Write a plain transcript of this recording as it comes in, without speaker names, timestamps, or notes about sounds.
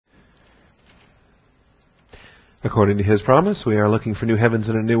According to His promise, we are looking for new heavens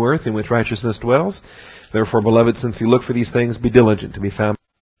and a new earth in which righteousness dwells. Therefore, beloved, since you look for these things, be diligent to be found.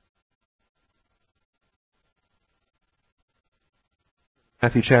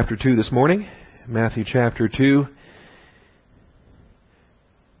 Matthew chapter 2 this morning. Matthew chapter 2.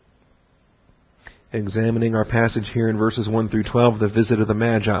 Examining our passage here in verses 1 through 12, the visit of the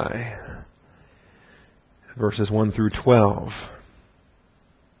Magi. Verses 1 through 12.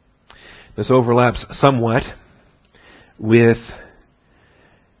 This overlaps somewhat with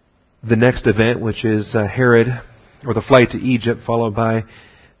the next event, which is Herod, or the flight to Egypt, followed by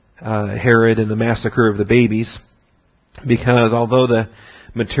Herod and the massacre of the babies. Because although the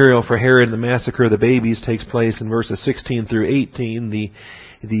material for Herod and the massacre of the babies takes place in verses 16 through 18,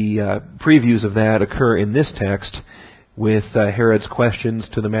 the previews of that occur in this text with Herod's questions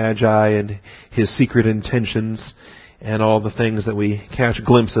to the Magi and his secret intentions and all the things that we catch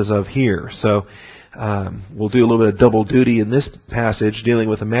glimpses of here. So we'll do a little bit of double duty in this passage dealing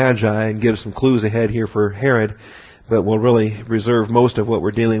with the Magi and give some clues ahead here for Herod, but we'll really reserve most of what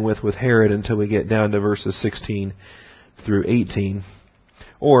we're dealing with Herod until we get down to verses 16 through 18,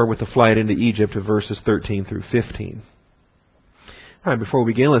 or with the flight into Egypt of verses 13 through 15. All right, before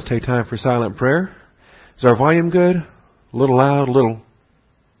we begin, let's take time for silent prayer. Is our volume good? A little loud, a little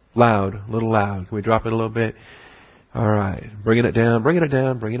loud, a little loud. Can we drop it a little bit? All right. Bringing it down, bringing it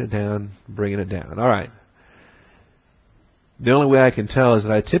down, bringing it down, bringing it down. All right. The only way I can tell is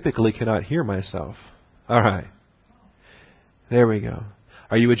that I typically cannot hear myself. All right. There we go.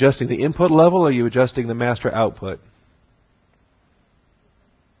 Are you adjusting the input level or are you adjusting the master output?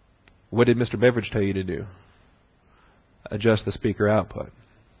 What did Mr. Beveridge tell you to do? Adjust the speaker output.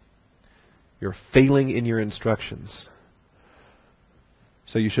 You're failing in your instructions.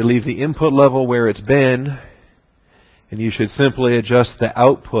 So you should leave the input level where it's been, and you should simply adjust the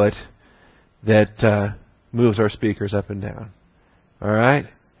output that moves our speakers up and down. All right?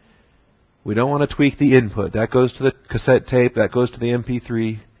 We don't want to tweak the input. That goes to the cassette tape. That goes to the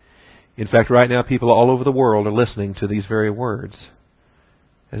MP3. In fact, right now, people all over the world are listening to these very words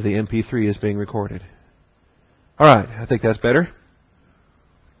as the MP3 is being recorded. All right, I think that's better.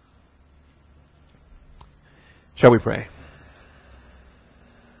 Shall we pray?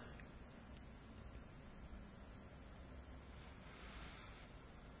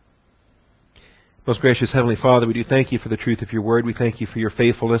 Most gracious Heavenly Father, we do thank you for the truth of your word. We thank you for your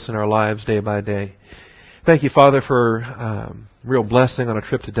faithfulness in our lives day by day. Thank you, Father, for real blessing on a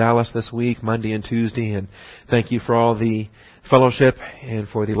trip to Dallas this week, Monday and Tuesday. And thank you for all the fellowship and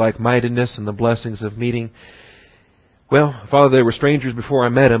for the like-mindedness and the blessings of meeting. Well, Father, they were strangers before I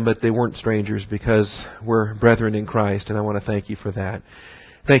met them, but they weren't strangers because we're brethren in Christ, and I want to thank you for that.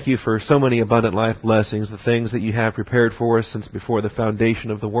 Thank you for so many abundant life blessings, the things that you have prepared for us since before the foundation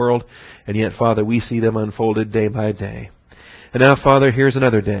of the world, and yet, Father, we see them unfolded day by day. And now, Father, here's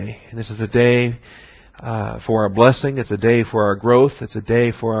another day. And this is a day for our blessing. It's a day for our growth. It's a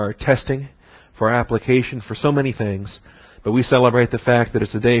day for our testing, for our application, for so many things. But we celebrate the fact that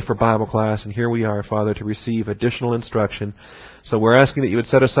it's a day for Bible class, and here we are, Father, to receive additional instruction. So we're asking that you would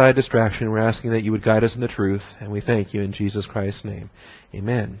set aside distraction. We're asking that you would guide us in the truth, and we thank you in Jesus Christ's name.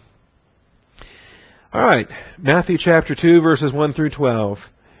 Amen. All right, Matthew chapter 2, verses 1 through 12.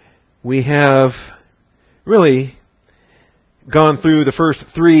 We have really gone through the first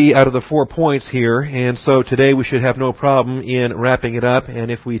 3 out of the 4 points here, and so today we should have no problem in wrapping it up,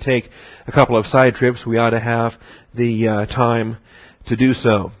 and if we take a couple of side trips, we ought to have the time to do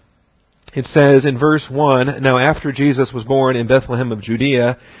so. It says in verse 1, Now after Jesus was born in Bethlehem of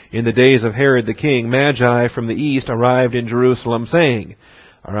Judea, in the days of Herod the king, Magi from the east arrived in Jerusalem, saying,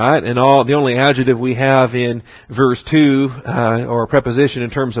 all right, and the only adjective we have in verse 2, or preposition in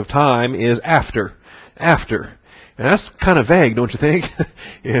terms of time, is after. After. And that's kind of vague, don't you think?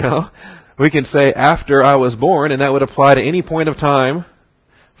 You know, we can say after I was born, and that would apply to any point of time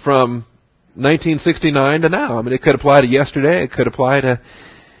from 1969 to now. I mean, it could apply to yesterday. It could apply to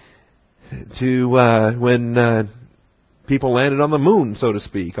when people landed on the moon, so to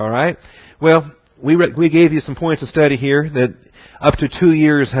speak. All right. Well, we gave you some points of study here that up to 2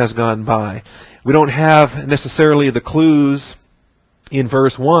 years has gone by. We don't have necessarily the clues in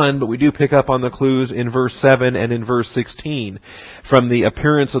verse 1, but we do pick up on the clues in verse 7 and in verse 16 from the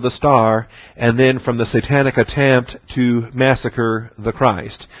appearance of the star and then from the satanic attempt to massacre the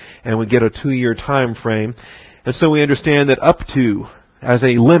Christ. And we get a 2-year time frame. And so we understand that up to, as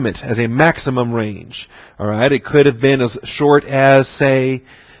a limit, as a maximum range, all right, it could have been as short as, say,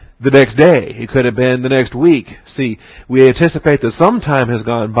 the next day. It could have been the next week. See, we anticipate that some time has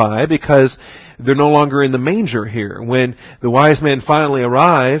gone by because they're no longer in the manger here. When the wise men finally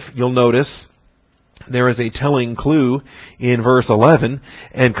arrive, you'll notice there is a telling clue in verse 11,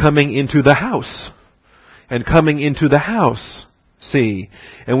 and coming into the house. And coming into the house. See,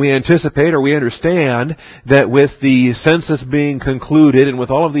 and we anticipate or we understand that with the census being concluded and with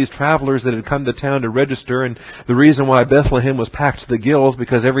all of these travelers that had come to town to register, and the reason why Bethlehem was packed to the gills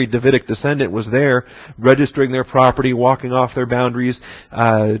because every Davidic descendant was there registering their property, walking off their boundaries,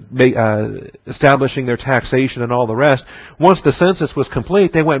 establishing their taxation and all the rest. Once the census was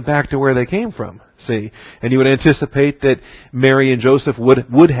complete, they went back to where they came from. See, and you would anticipate that Mary and Joseph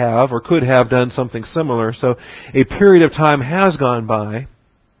would have or could have done something similar. So a period of time has gone by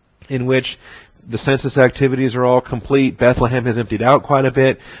in which the census activities are all complete. Bethlehem has emptied out quite a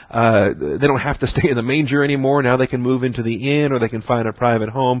bit. They don't have to stay in the manger anymore. Now they can move into the inn or they can find a private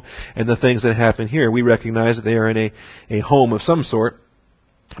home. And the things that happen here, we recognize that they are in a home of some sort,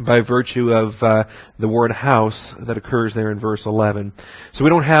 by virtue of the word house that occurs there in verse 11. So we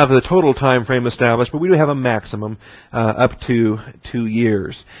don't have the total time frame established, but we do have a maximum up to 2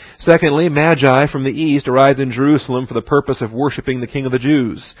 years. Secondly, Magi from the east arrived in Jerusalem for the purpose of worshiping the King of the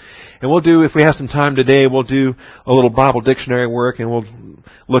Jews. And we'll do, if we have some time today, we'll do a little Bible dictionary work and we'll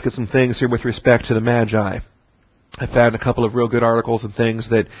look at some things here with respect to the Magi. I found a couple of real good articles and things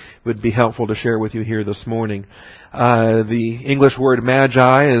that would be helpful to share with you here this morning. The English word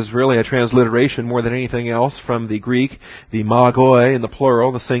magi is really a transliteration more than anything else from the Greek, the magoi in the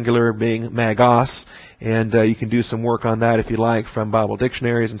plural, the singular being magos. And you can do some work on that if you like from Bible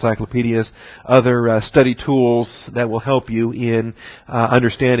dictionaries, encyclopedias, other study tools that will help you in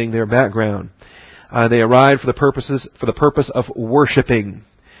understanding their background. They arrived for the purpose of worshiping.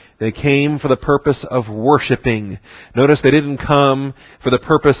 They came for the purpose of worshiping. Notice they didn't come for the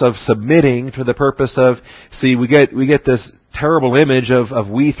purpose of submitting, for the purpose of, see, we get this terrible image of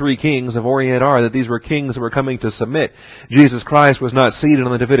we three kings of Orient are, that these were kings that were coming to submit. Jesus Christ was not seated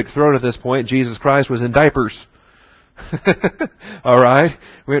on the Davidic throne at this point. Jesus Christ was in diapers. Alright?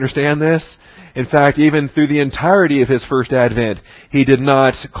 We understand this? In fact, even through the entirety of his first advent, he did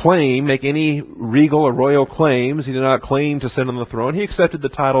not make any regal or royal claims. He did not claim to sit on the throne. He accepted the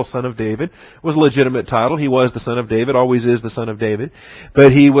title Son of David. It was a legitimate title. He was the Son of David, always is the Son of David.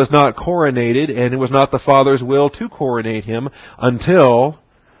 But he was not coronated, and it was not the Father's will to coronate him until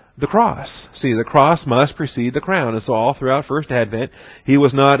the cross. See, the cross must precede the crown. And so all throughout first advent, he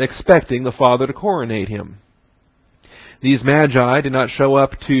was not expecting the Father to coronate him. These magi did not show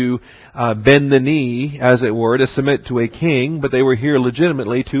up to bend the knee, as it were, to submit to a king, but they were here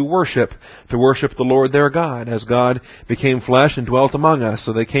legitimately to worship the Lord their God, as God became flesh and dwelt among us.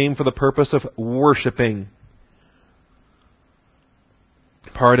 So they came for the purpose of worshiping.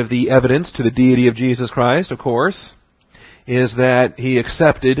 Part of the evidence to the deity of Jesus Christ, of course, is that he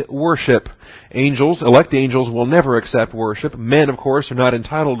accepted worship. Angels, elect angels, will never accept worship. Men, of course, are not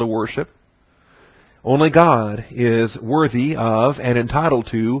entitled to worship. Only God is worthy of and entitled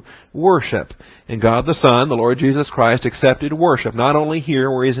to worship. And God the Son, the Lord Jesus Christ, accepted worship. Not only here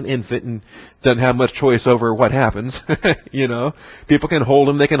where He's an infant and doesn't have much choice over what happens. You know, people can hold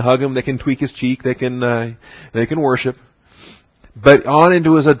Him, they can hug Him, they can tweak His cheek, they can worship. But on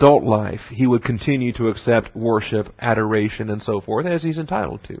into His adult life, He would continue to accept worship, adoration, and so forth, as He's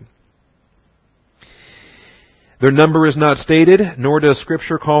entitled to. Their number is not stated, nor does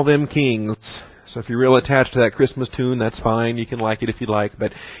Scripture call them kings. So if you're real attached to that Christmas tune, that's fine. You can like it if you like,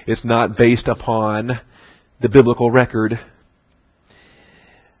 but it's not based upon the biblical record.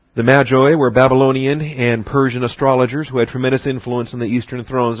 The Magi were Babylonian and Persian astrologers who had tremendous influence on the Eastern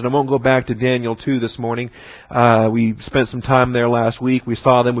thrones. And I won't go back to Daniel 2 this morning. We spent some time there last week. We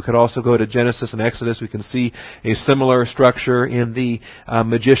saw them. We could also go to Genesis and Exodus. We can see a similar structure in the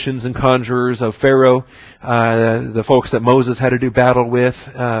magicians and conjurers of Pharaoh, the folks that Moses had to do battle with,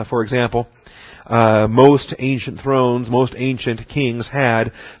 for example. Most ancient thrones, most ancient kings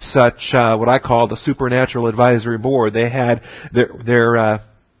had such what I call the supernatural advisory board. They had their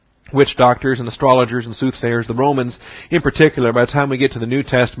witch doctors and astrologers and soothsayers. The Romans, in particular, by the time we get to the New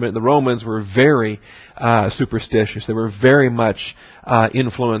Testament, the Romans were very superstitious. They were very much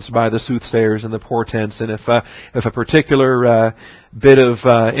influenced by the soothsayers and the portents. And if a particular bit of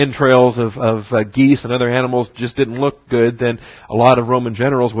entrails of geese and other animals just didn't look good, then a lot of Roman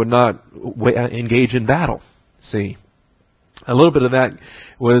generals would not engage in battle. See, a little bit of that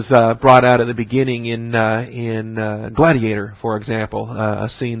was brought out at the beginning in Gladiator, for example, a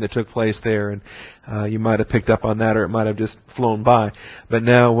scene that took place there, and you might have picked up on that, or it might have just flown by. But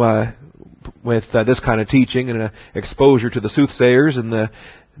now, with this kind of teaching and exposure to the soothsayers and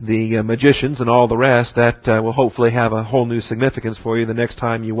the magicians and all the rest, that will hopefully have a whole new significance for you the next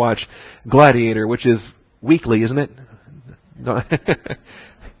time you watch Gladiator, which is weekly, isn't it? No.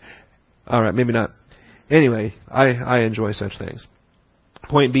 All right, maybe not. Anyway, I enjoy such things.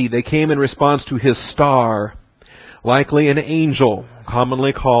 Point B, they came in response to his star, likely an angel,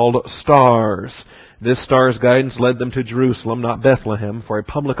 commonly called stars. This star's guidance led them to Jerusalem, not Bethlehem, for a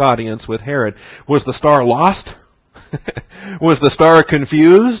public audience with Herod. Was the star lost? Was the star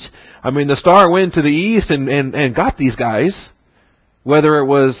confused? I mean, the star went to the east and got these guys. Whether it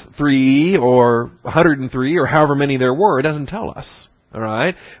was 3 or 103 or however many there were, it doesn't tell us. All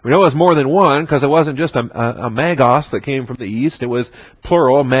right? We know it was more than one because it wasn't just a magos that came from the east. It was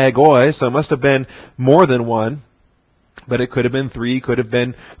plural, magoi, so it must have been more than one. But it could have been 3, could have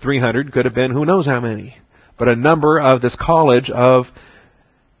been 300, could have been who knows how many. But a number of this college of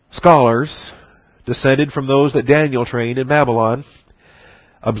scholars descended from those that Daniel trained in Babylon,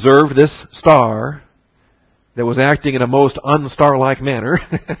 observed this star that was acting in a most unstar-like manner.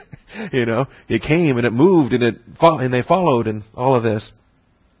 It came and it moved and they followed and all of this.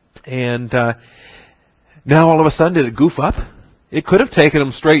 And now all of a sudden did it goof up? It could have taken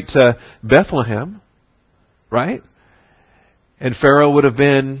them straight to Bethlehem, right? And Pharaoh would have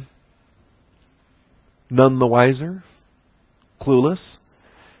been none the wiser, clueless.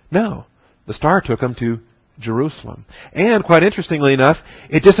 No, the star took them to Jerusalem. And quite interestingly enough,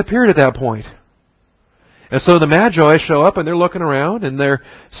 it disappeared at that point. And so the Magi show up and they're looking around and their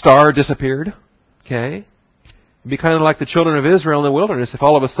star disappeared. Okay? It'd be kind of like the children of Israel in the wilderness. If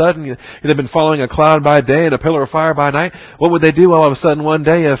all of a sudden they've been following a cloud by day and a pillar of fire by night, what would they do all of a sudden one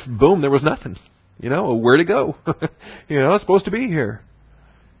day if, boom, there was nothing? Where'd it go? It's supposed to be here.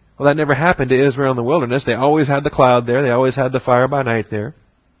 Well, that never happened to Israel in the wilderness. They always had the cloud there. They always had the fire by night there.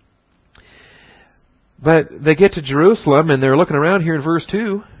 But they get to Jerusalem and they're looking around here in verse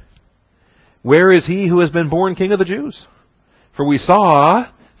 2. Where is he who has been born King of the Jews? For we saw,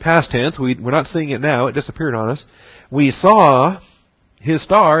 past tense, we're not seeing it now, it disappeared on us. We saw his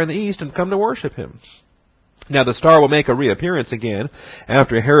star in the east and come to worship him. Now the star will make a reappearance again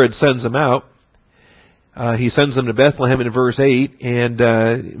after Herod sends them out. He sends them to Bethlehem in verse 8 and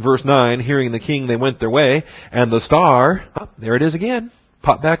verse 9, hearing the king, they went their way, and the star, there it is again,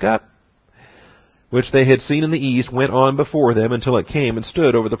 popped back up, which they had seen in the east, went on before them until it came and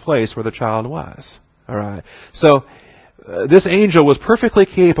stood over the place where the child was. All right. So this angel was perfectly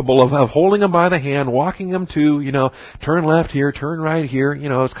capable of holding them by the hand, walking them to, turn left here, turn right here.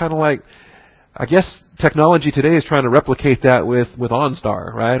 It's kind of like, I guess technology today is trying to replicate that with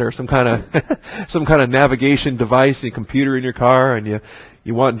OnStar, right? Or some kind of navigation device, a computer in your car, and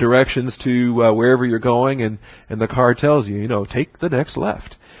you want directions to wherever you're going, and the car tells you, take the next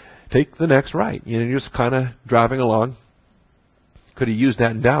left, take the next right. You're just kind of driving along. Could have used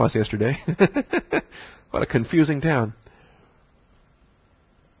that in Dallas yesterday. What a confusing town.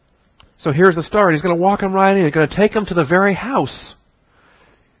 So here's the star, and he's going to walk them right in. He's going to take them to the very house.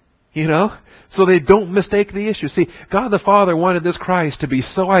 So they don't mistake the issue. See, God the Father wanted this Christ to be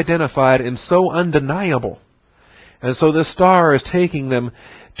so identified and so undeniable. And so this star is taking them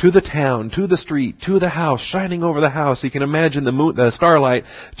to the town, to the street, to the house, shining over the house. You can imagine the starlight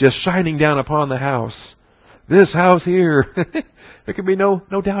just shining down upon the house. This house here. There can be no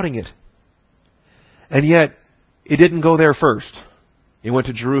doubting it. And yet, it didn't go there first. It went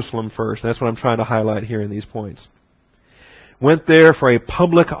to Jerusalem first. That's what I'm trying to highlight here in these points. Went there for a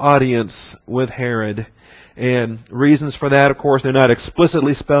public audience with Herod. And reasons for that, of course, they're not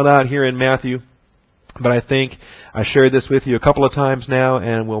explicitly spelled out here in Matthew. But I think I shared this with you a couple of times now,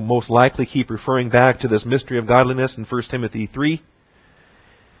 and will most likely keep referring back to this mystery of godliness in 1 Timothy 3.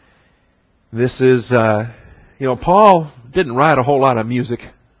 This is, Paul didn't write a whole lot of music.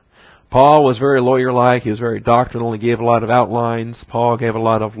 Paul was very lawyer-like. He was very doctrinal. He gave a lot of outlines. Paul gave a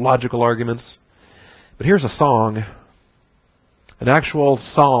lot of logical arguments. But here's a song. An actual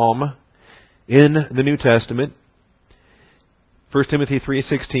psalm in the New Testament. 1 Timothy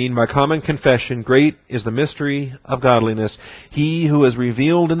 3:16, by common confession, great is the mystery of godliness. He who is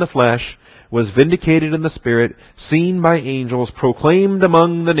revealed in the flesh was vindicated in the Spirit, seen by angels, proclaimed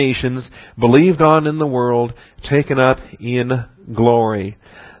among the nations, believed on in the world, taken up in glory.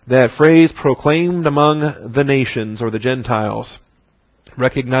 That phrase, proclaimed among the nations, or the Gentiles,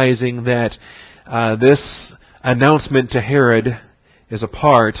 recognizing that this announcement to Herod is a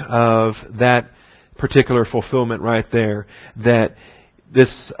part of that particular fulfillment right there. That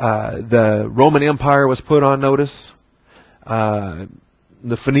the Roman Empire was put on notice.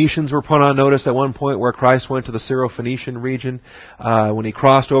 The Phoenicians were put on notice at one point where Christ went to the Syro-Phoenician region. When he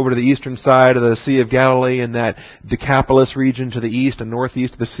crossed over to the eastern side of the Sea of Galilee in that Decapolis region to the east and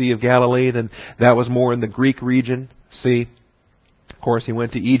northeast of the Sea of Galilee, then that was more in the Greek region. See, of course, he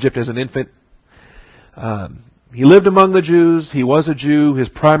went to Egypt as an infant. He lived among the Jews. He was a Jew. His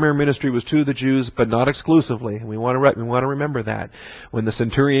primary ministry was to the Jews, but not exclusively. And we want to remember that. When the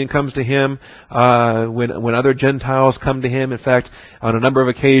centurion comes to him, when other Gentiles come to him, in fact, on a number of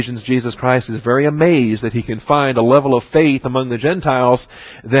occasions, Jesus Christ is very amazed that he can find a level of faith among the Gentiles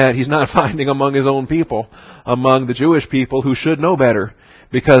that he's not finding among his own people, among the Jewish people who should know better,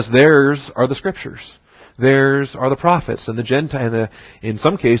 because theirs are the Scriptures. Theirs are the prophets, and in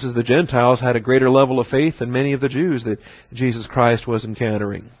some cases, the Gentiles had a greater level of faith than many of the Jews that Jesus Christ was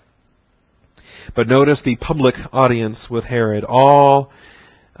encountering. But notice the public audience with Herod, all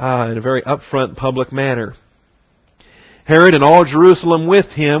in a very upfront public manner. Herod and all Jerusalem with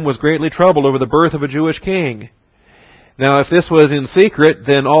him was greatly troubled over the birth of a Jewish king. Now, if this was in secret,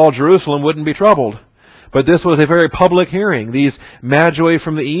 then all Jerusalem wouldn't be troubled. But this was a very public hearing. These Magi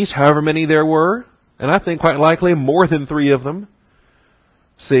from the east, however many there were, and I think quite likely more than 3 of them.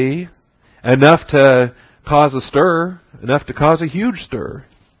 See? Enough to cause a stir. Enough to cause a huge stir.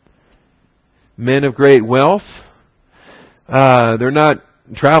 Men of great wealth. They're not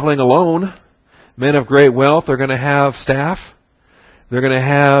traveling alone. Men of great wealth are going to have staff. They're going to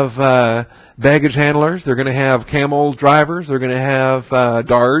have baggage handlers. They're going to have camel drivers. They're going to have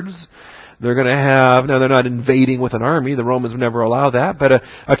guards. They're going to have, now they're not invading with an army, the Romans would never allow that, but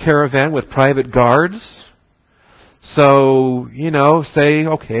a caravan with private guards. So, say,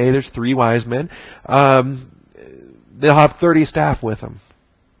 okay, there's 3 wise men. They'll have 30 staff with them.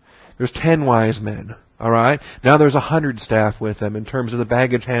 There's 10 wise men. Alright? Now there's 100 staff with them in terms of the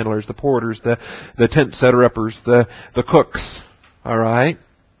baggage handlers, the porters, the tent setter-uppers, the cooks. Alright?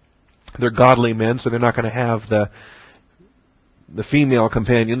 They're godly men, so they're not going to have the female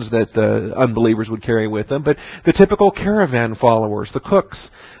companions that the unbelievers would carry with them, but the typical caravan followers, the cooks,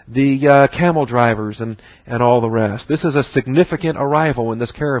 the camel drivers, and all the rest. This is a significant arrival when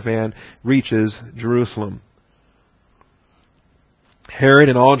this caravan reaches Jerusalem. Herod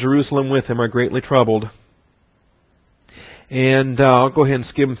and all Jerusalem with him are greatly troubled. And I'll go ahead and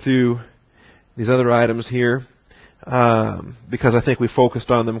skim through these other items here, because I think we focused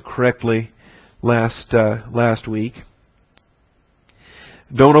on them correctly last week.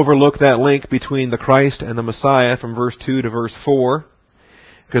 Don't overlook that link between the Christ and the Messiah from verse 2 to verse 4,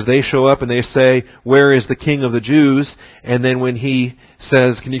 because they show up and they say, "Where is the King of the Jews?" And then when he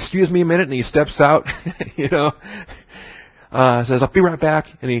says, "Can you excuse me a minute?" and he steps out, says, "I'll be right back,"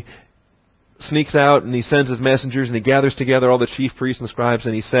 and he sneaks out and he sends his messengers and he gathers together all the chief priests and scribes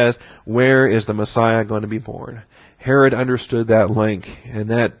and he says, "Where is the Messiah going to be born?" Herod understood that link, and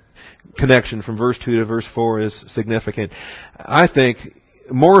that connection from verse 2 to verse 4 is significant. I think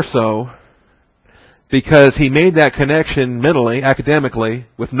more so because he made that connection mentally, academically,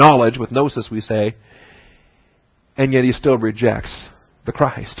 with knowledge, with gnosis we say, and yet he still rejects the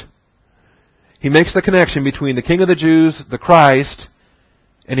Christ. He makes the connection between the King of the Jews, the Christ,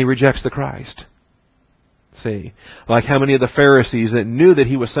 and he rejects the Christ. See, like how many of the Pharisees that knew that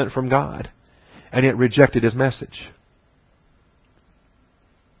he was sent from God, and yet rejected his message.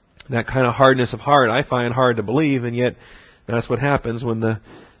 That kind of hardness of heart I find hard to believe, and yet that's what happens when the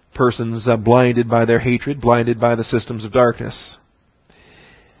person's blinded by their hatred, blinded by the systems of darkness.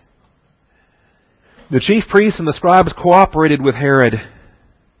 The chief priests and the scribes cooperated with Herod.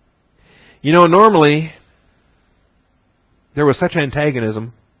 Normally, there was such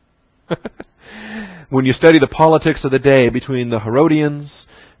antagonism. When you study the politics of the day between the Herodians,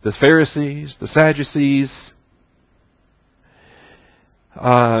 the Pharisees, the Sadducees,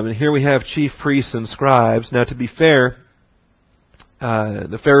 and here we have chief priests and scribes. Now, to be fair,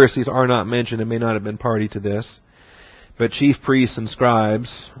 the Pharisees are not mentioned and may not have been party to this, but chief priests and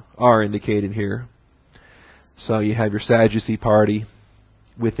scribes are indicated here. So you have your Sadducee party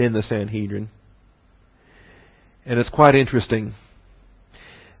within the Sanhedrin. And it's quite interesting.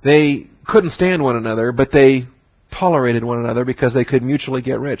 They couldn't stand one another, but they tolerated one another because they could mutually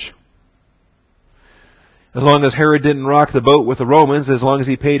get rich. As long as Herod didn't rock the boat with the Romans, as long as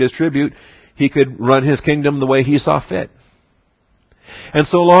he paid his tribute, he could run his kingdom the way he saw fit. And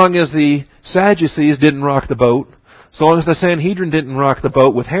so long as the Sadducees didn't rock the boat, so long as the Sanhedrin didn't rock the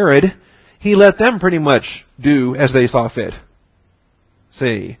boat with Herod, he let them pretty much do as they saw fit.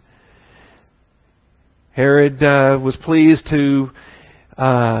 See, Herod was pleased to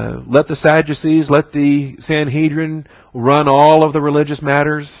let the Sadducees, let the Sanhedrin run all of the religious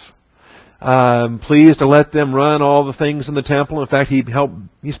matters. Pleased to let them run all the things in the temple. In fact, he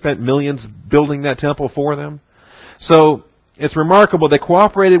spent millions building that temple for them. So it's remarkable. They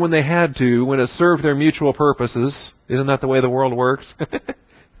cooperated when they had to, when it served their mutual purposes. Isn't that the way the world works?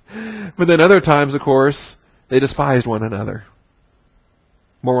 But then other times, of course, they despised one another.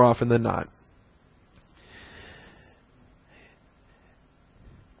 More often than not.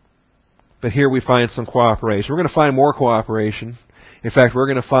 But here we find some cooperation. We're going to find more cooperation. In fact, we're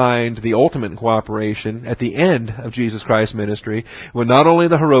going to find the ultimate cooperation at the end of Jesus Christ's ministry, when not only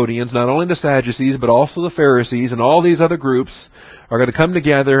the Herodians, not only the Sadducees, but also the Pharisees and all these other groups are going to come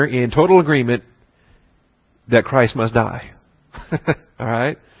together in total agreement that Christ must die. All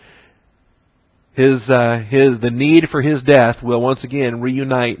right? The need for His death will once again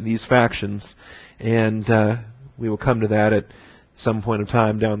reunite these factions, and we will come to that at some point of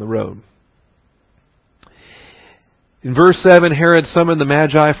time down the road. In verse 7, Herod summoned the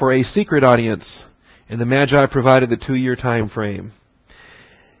Magi for a secret audience, and the Magi provided the 2-year time frame.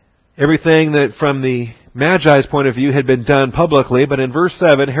 Everything that from the Magi's point of view had been done publicly, but in verse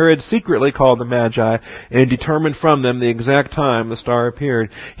 7, Herod secretly called the Magi and determined from them the exact time the star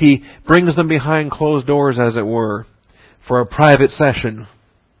appeared. He brings them behind closed doors, as it were, for a private session,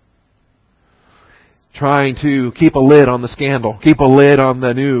 trying to keep a lid on the scandal, keep a lid on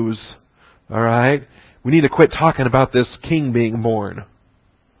the news. All right? We need to quit talking about this king being born.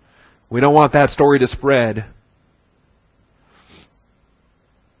 We don't want that story to spread.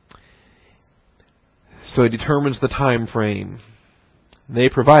 So he determines the time frame. They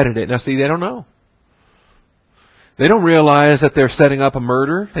provided it. Now see, they don't know. They don't realize that they're setting up a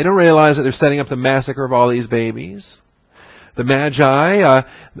murder. They don't realize that they're setting up the massacre of all these babies. The Magi are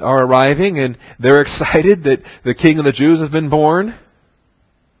arriving, and they're excited that the King of the Jews has been born.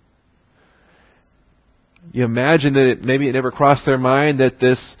 You imagine that maybe it never crossed their mind that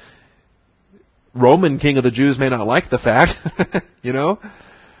this Roman King of the Jews may not like the fact, you know.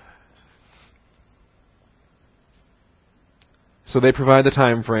 So they provide the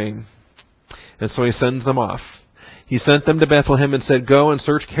time frame, and so he sends them off. He sent them to Bethlehem and said, "Go and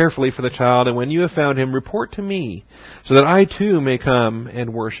search carefully for the child, and when you have found him, report to me, so that I too may come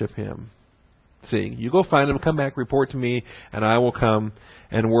and worship him." See, you go find him, come back, report to me, and I will come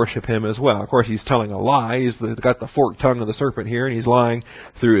and worship him as well. Of course, he's telling a lie. He's got the forked tongue of the serpent here, and he's lying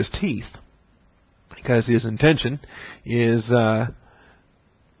through his teeth, because his intention is to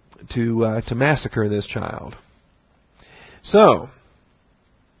massacre this child. So,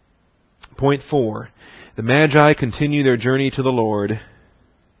 point 4. The Magi continue their journey to the Lord.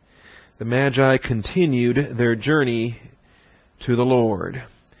 The Magi continued their journey to the Lord.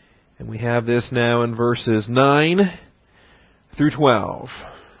 And we have this now in verses 9 through 12.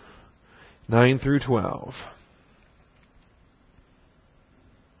 9 through 12.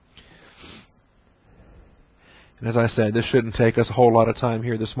 And as I said, this shouldn't take us a whole lot of time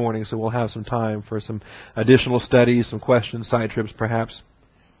here this morning, so we'll have some time for some additional studies, some questions, side trips perhaps.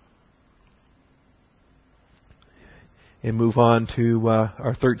 And move on to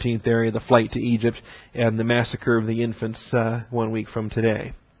our 13th area, the flight to Egypt and the massacre of the infants 1 week from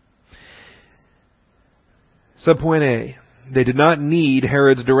today. Subpoint A. They did not need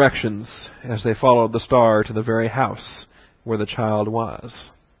Herod's directions as they followed the star to the very house where the child was.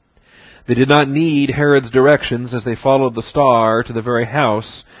 They did not need Herod's directions as they followed the star to the very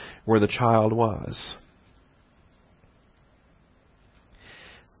house where the child was.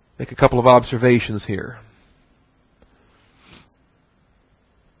 Make a couple of observations here.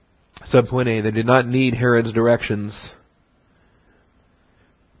 Subpoint A. They did not need Herod's directions.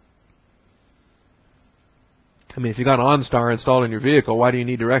 I mean, if you got OnStar installed in your vehicle, why do you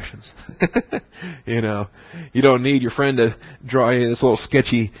need directions? You know, you don't need your friend to draw you this little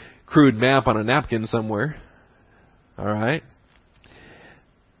sketchy, crude map on a napkin somewhere. All right?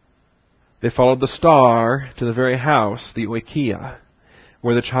 They followed the star to the very house, the oikia,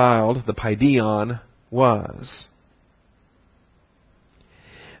 where the child, the paidion, was.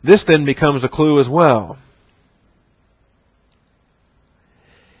 This then becomes a clue as well.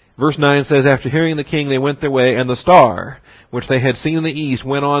 Verse 9 says, "After hearing the king, they went their way, and the star, which they had seen in the east,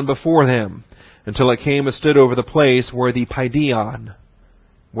 went on before them, until it came and stood over the place where the paidion,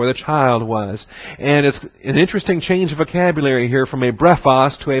 where the child was." And it's an interesting change of vocabulary here from a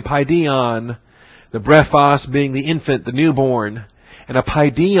brephos to a paidion. The brephos being the infant, the newborn. And a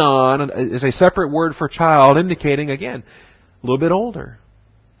paidion is a separate word for child, indicating, again, a little bit older.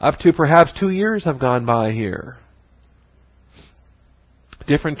 Up to perhaps 2 years have gone by here.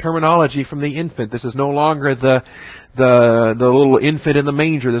 Different terminology from the infant. This is no longer the little infant in the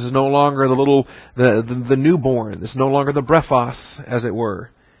manger. This is no longer the newborn. This is no longer the brephos, as it were.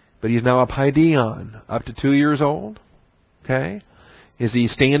 But he's now a paidion, up to 2 years old. Okay? Is he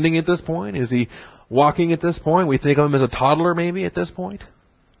standing at this point? Is he walking at this point? We think of him as a toddler maybe at this point.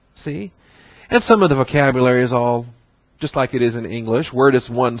 See? And some of the vocabulary is all just like it is in English. Where does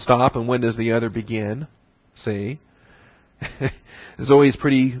one stop and when does the other begin? See? Zoe's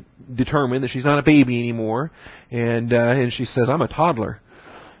pretty determined that she's not a baby anymore. And she says, "I'm a toddler."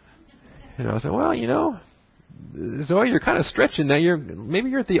 I say, well, Zoe, you're kind of stretching that. Maybe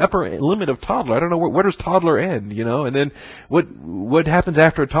you're at the upper limit of toddler. I don't know where does toddler end, And then what happens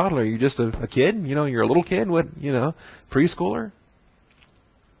after a toddler? You're just a kid, You're a little kid. Preschooler.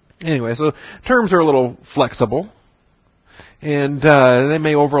 Anyway, so terms are a little flexible, and they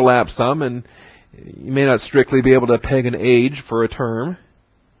may overlap some, and you may not strictly be able to peg an age for a term.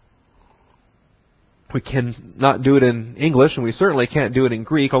 We can not do it in English, and we certainly can't do it in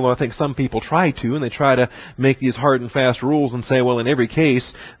Greek, although I think some people try to, and they try to make these hard and fast rules and say, well, in every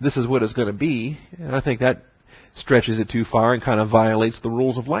case, this is what it's going to be. And I think that stretches it too far and kind of violates the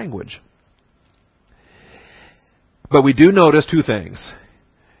rules of language. But we do notice two things.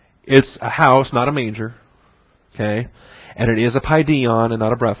 It's a house, not a manger, okay? And it is a paideon and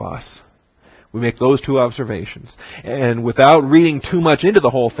not a brephos. We make those two observations. And without reading too much into the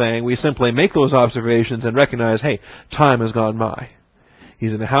whole thing, we simply make those observations and recognize, hey, time has gone by.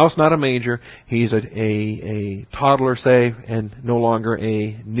 He's in a house, not a manger. He's a toddler, say, and no longer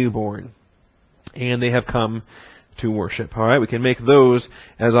a newborn. And they have come to worship. All right, we can make those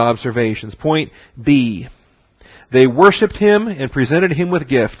as observations. Point B. They worshipped him and presented him with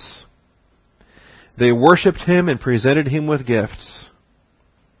gifts. They worshipped him and presented him with gifts.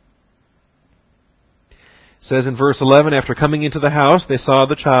 It says in verse 11, after coming into the house, they saw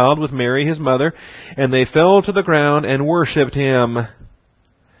the child with Mary, his mother, and they fell to the ground and worshipped him.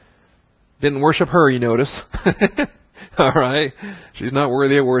 Didn't worship her, you notice. All right. She's not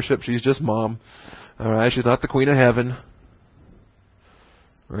worthy of worship. She's just mom. All right. She's not the queen of heaven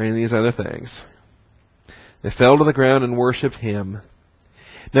or any of these other things. They fell to the ground and worshipped him.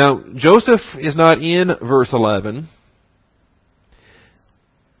 Now, Joseph is not in verse 11.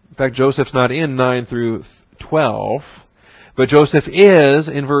 In fact, Joseph's not in 9 through 12. But Joseph is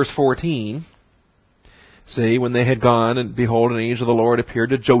in verse 14. See, when they had gone, and behold, an angel of the Lord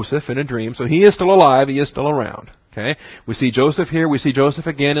appeared to Joseph in a dream. So he is still alive. He is still around. Okay? We see Joseph here. We see Joseph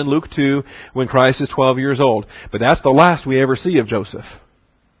again in Luke 2 when Christ is 12 years old. But that's the last we ever see of Joseph.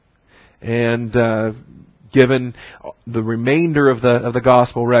 And given the remainder of the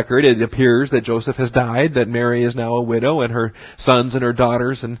gospel record, it appears that Joseph has died, that Mary is now a widow, and her sons and her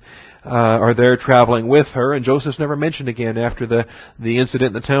daughters are there traveling with her. And Joseph's never mentioned again after the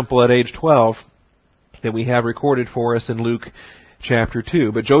incident in the temple at age 12 that we have recorded for us in Luke chapter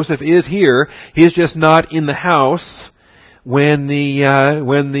 2. But Joseph is here. He is just not in the house when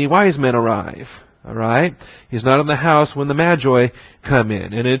the wise men arrive. All right? He's not in the house when the Magi come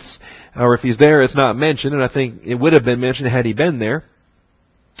in. And or if he's there, it's not mentioned, and I think it would have been mentioned had he been there.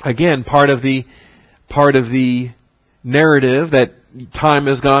 Again, part of the narrative that time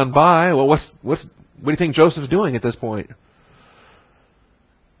has gone by. Well, what do you think Joseph's doing at this point?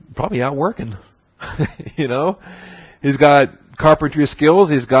 Probably out working. He's got carpentry skills.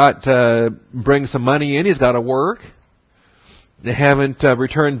 He's got to bring some money in. He's got to work. They haven't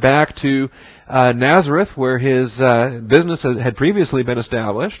returned back to Nazareth, where his business had previously been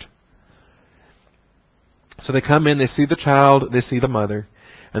established. So they come in, they see the child, they see the mother,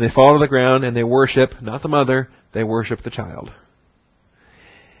 and they fall to the ground and they worship, not the mother, they worship the child.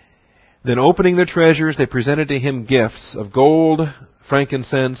 Then opening their treasures, they presented to him gifts of gold,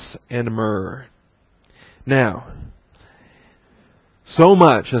 frankincense, and myrrh. Now, so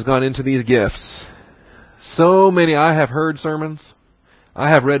much has gone into these gifts. So many. I have heard sermons. I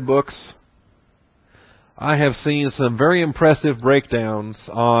have read books. I have seen some very impressive breakdowns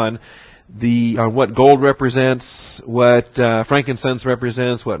on what gold represents, what frankincense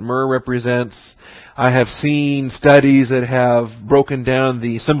represents, what myrrh represents. I have seen studies that have broken down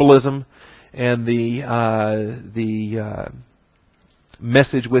the symbolism and the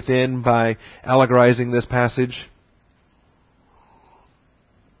message within by allegorizing this passage.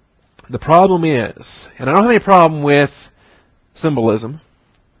 The problem is, and I don't have any problem with symbolism.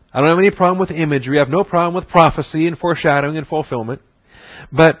 I don't have any problem with imagery. I have no problem with prophecy and foreshadowing and fulfillment.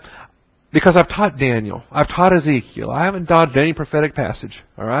 But because I've taught Daniel, I've taught Ezekiel, I haven't dodged any prophetic passage.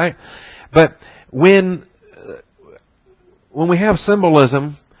 All right? But when we have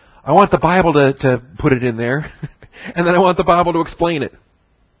symbolism, I want the Bible to put it in there. And then I want the Bible to explain it.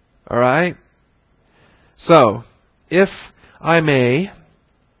 All right? So, if I may,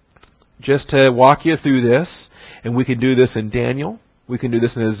 just to walk you through this, and we can do this in Daniel, we can do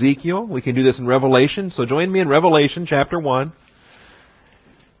this in Ezekiel, we can do this in Revelation. So join me in Revelation chapter 1.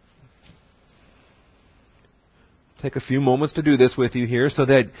 Take a few moments to do this with you here so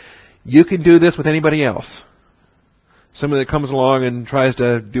that you can do this with anybody else. Somebody that comes along and tries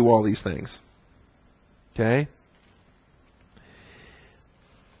to do all these things. Okay?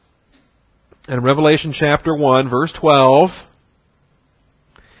 And Revelation chapter 1, verse 12.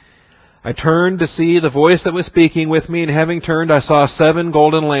 I turned to see the voice that was speaking with me, and having turned, I saw 7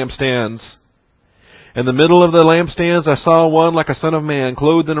 golden lampstands. In the middle of the lampstands I saw one like a son of man,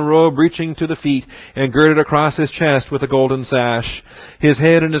 clothed in a robe reaching to the feet, and girded across his chest with a golden sash. His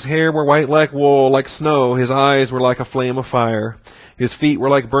head and his hair were white like wool, like snow. His eyes were like a flame of fire. His feet were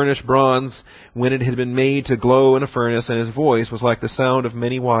like burnished bronze when it had been made to glow in a furnace, and his voice was like the sound of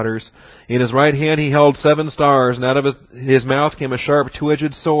many waters. In his right hand he held 7 stars, and out of his mouth came a sharp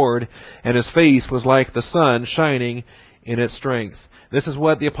 2-edged sword, and his face was like the sun shining in its strength. This is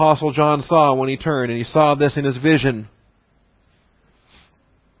what the Apostle John saw when he turned, and he saw this in his vision.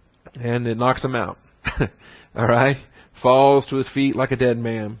 And it knocks him out. All right? Falls to his feet like a dead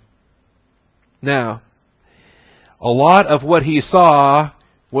man. Now, a lot of what he saw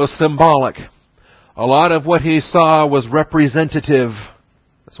was symbolic. A lot of what he saw was representative.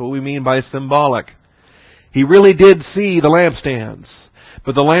 That's what we mean by symbolic. He really did see the lampstands,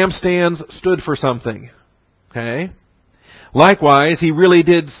 but the lampstands stood for something. Okay? Likewise, he really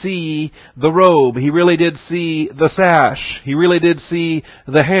did see the robe. He really did see the sash. He really did see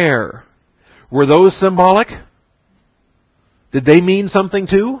the hair. Were those symbolic? Did they mean something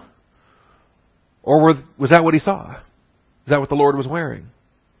too? Or was that what he saw? Is that what the Lord was wearing?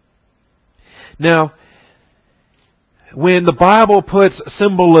 Now, when the Bible puts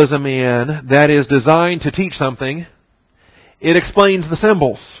symbolism in that is designed to teach something, it explains the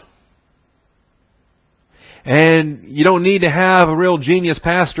symbols. And you don't need to have a real genius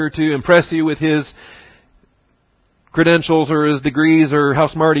pastor to impress you with his credentials or his degrees or how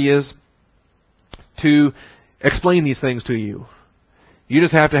smart he is to explain these things to you. You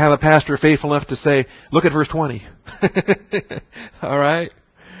just have to have a pastor faithful enough to say, look at verse 20. All right?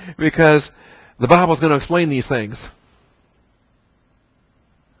 Because the Bible's going to explain these things.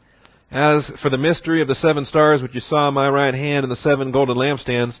 As for the mystery of the 7 stars which you saw in my right hand and the 7 golden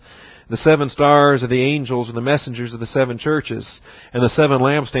lampstands, the 7 stars are the angels and the messengers of the 7 churches, and the 7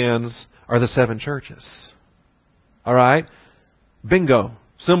 lampstands are the 7 churches. All right? Bingo.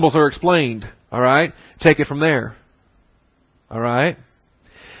 Symbols are explained. All right? Take it from there. All right?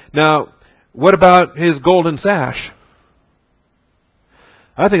 Now, what about his golden sash?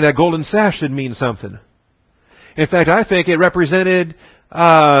 I think that golden sash should mean something. In fact, I think it represented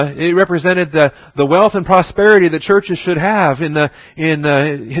the wealth and prosperity that churches should have in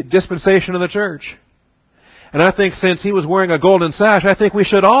the dispensation of the church. And I think since he was wearing a golden sash, I think we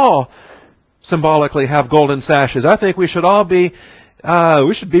should all symbolically have golden sashes. I think we should all be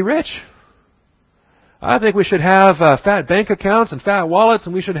rich. I think we should have fat bank accounts and fat wallets,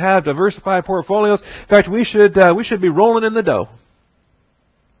 and we should have diversified portfolios. In fact, we should be rolling in the dough.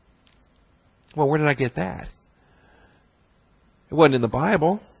 Well, where did I get that? It wasn't in the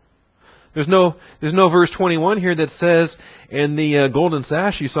Bible. There's no verse 21 here that says, and the golden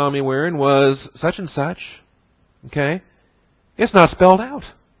sash you saw me wearing was such and such. Okay? It's not spelled out.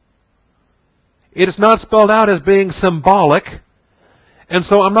 It is not spelled out as being symbolic. And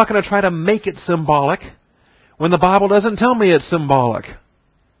so I'm not going to try to make it symbolic when the Bible doesn't tell me it's symbolic.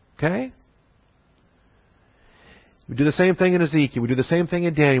 Okay? We do the same thing in Ezekiel. We do the same thing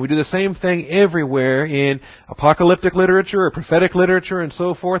in Daniel. We do the same thing everywhere in apocalyptic literature or prophetic literature and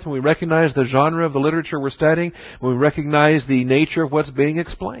so forth. When we recognize the genre of the literature we're studying, when we recognize the nature of what's being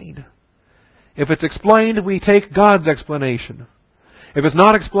explained. If it's explained, we take God's explanation. If it's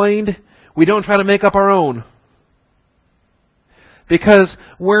not explained, we don't try to make up our own. Because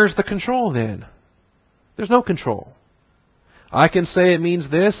where's the control then? There's no control. I can say it means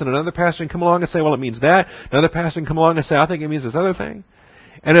this, and another pastor can come along and say, well, it means that. Another pastor can come along and say, I think it means this other thing.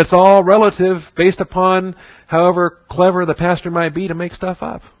 And it's all relative based upon however clever the pastor might be to make stuff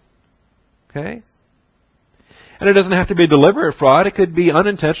up. Okay? And it doesn't have to be deliberate fraud. It could be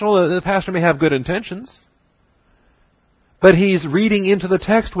unintentional. The pastor may have good intentions. But he's reading into the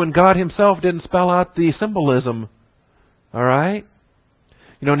text when God himself didn't spell out the symbolism. All right?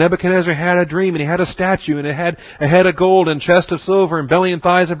 You know, Nebuchadnezzar had a dream, and he had a statue, and it had a head of gold, and chest of silver, and belly and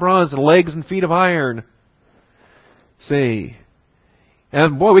thighs of bronze, and legs and feet of iron. See?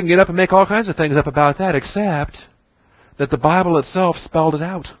 And boy, we can get up and make all kinds of things up about that, except that the Bible itself spelled it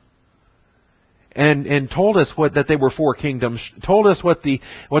out. And told us that they were 4 kingdoms, told us what the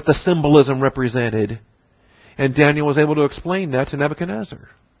symbolism represented. And Daniel was able to explain that to Nebuchadnezzar.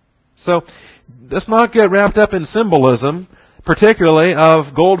 So, let's not get wrapped up in symbolism, particularly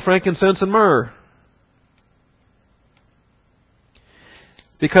of gold, frankincense, and myrrh.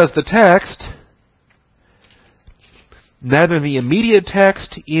 Because the text, neither the immediate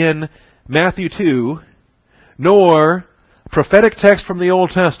text in Matthew 2, nor prophetic text from the Old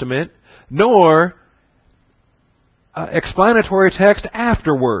Testament, nor explanatory text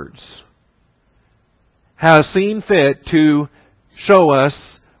afterwards has seen fit to show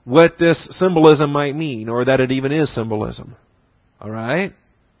us what this symbolism might mean, or that it even is symbolism. All right?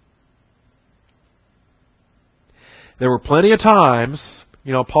 There were plenty of times,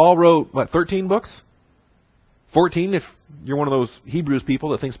 Paul wrote, 13 books? 14 if you're one of those Hebrews people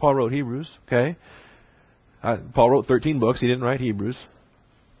that thinks Paul wrote Hebrews, okay? Paul wrote 13 books. He didn't write Hebrews.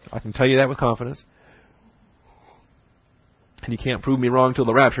 I can tell you that with confidence. And you can't prove me wrong till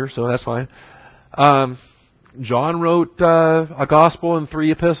the rapture, so that's fine. John wrote a gospel and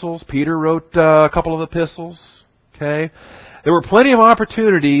 3 epistles. Peter wrote a couple of epistles. Okay? There were plenty of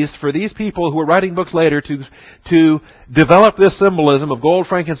opportunities for these people who were writing books later to develop this symbolism of gold,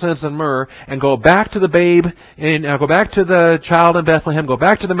 frankincense, and myrrh, and go back to the babe, and go back to the child in Bethlehem, go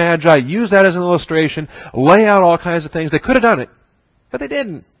back to the Magi, use that as an illustration, lay out all kinds of things. They could have done it, but they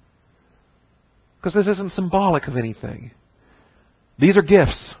didn't. Because this isn't symbolic of anything. These are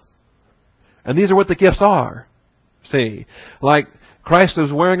gifts. And these are what the gifts are. See, like Christ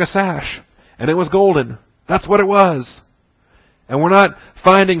was wearing a sash, and it was golden. That's what it was. And we're not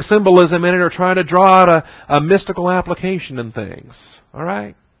finding symbolism in it or trying to draw out a mystical application in things. All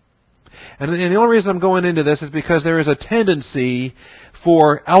right? And the only reason I'm going into this is because there is a tendency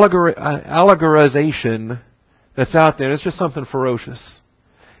for allegorization that's out there. It's just something ferocious.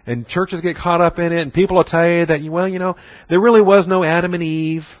 And churches get caught up in it, and people will tell you that, there really was no Adam and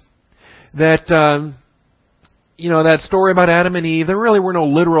Eve. That, that story about Adam and Eve, there really were no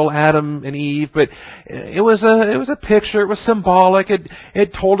literal Adam and Eve, but it was a picture, it was symbolic,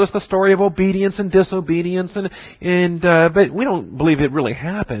 it told us the story of obedience and disobedience, but we don't believe it really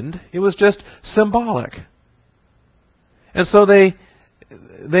happened. It was just symbolic. And so they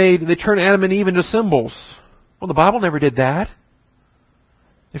turn Adam and Eve into symbols. Well, the Bible never did that.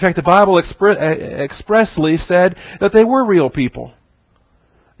 In fact, the Bible expressly said that they were real people.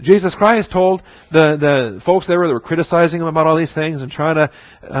 Jesus Christ told the folks there that were criticizing him about all these things and trying to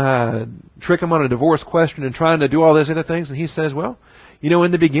trick him on a divorce question and trying to do all these other things. And he says,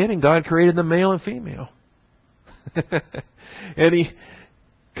 in the beginning, God created them male and female. And he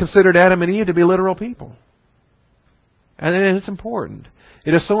considered Adam and Eve to be literal people. And it's important.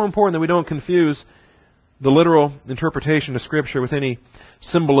 It is so important that we don't confuse the literal interpretation of Scripture with any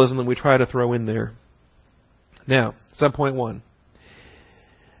symbolism that we try to throw in there. Now, subpoint 1.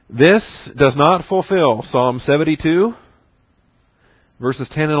 This does not fulfill Psalm 72, verses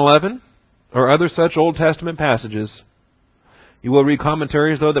 10 and 11, or other such Old Testament passages. You will read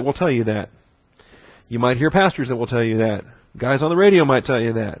commentaries, though, that will tell you that. You might hear pastors that will tell you that. Guys on the radio might tell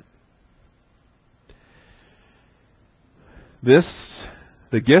you that.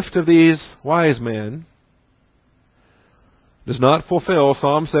 The gift of these wise men, does not fulfill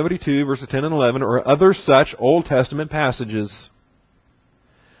Psalm 72, verses 10 and 11, or other such Old Testament passages.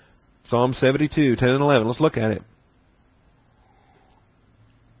 Psalm 72, 10 and 11. Let's look at it.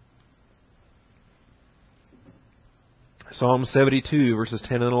 Psalm 72, verses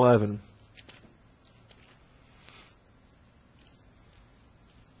 10 and 11.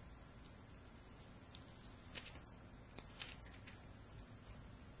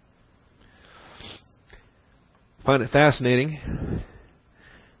 I find it fascinating.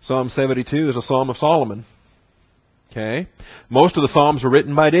 Psalm 72 is a Psalm of Solomon. Okay? Most of the Psalms were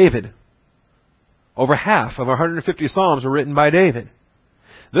written by David. Over half of 150 Psalms were written by David.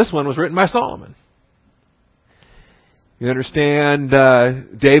 This one was written by Solomon. You understand,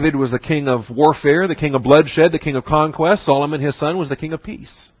 David was the king of warfare, the king of bloodshed, the king of conquest. Solomon, his son, was the king of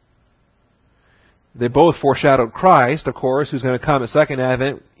peace. They both foreshadowed Christ, of course, who's going to come at Second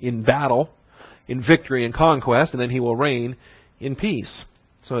Advent in battle, in victory and conquest, and then he will reign in peace.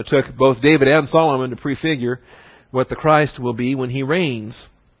 So it took both David and Solomon to prefigure what the Christ will be when he reigns.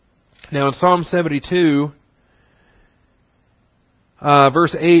 Now in Psalm 72,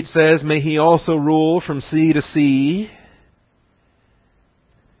 verse 8 says, "May he also rule from sea to sea."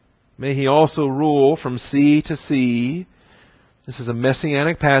 May he also rule from sea to sea. This is a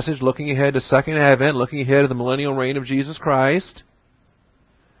messianic passage looking ahead to Second Advent, looking ahead to the millennial reign of Jesus Christ.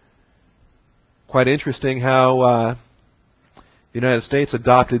 Quite interesting how the United States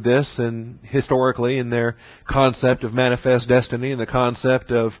adopted this and historically in their concept of manifest destiny and the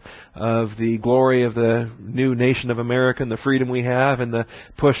concept of the glory of the new nation of America and the freedom we have and the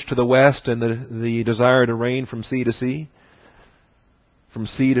push to the west and the desire to reign from sea to sea. From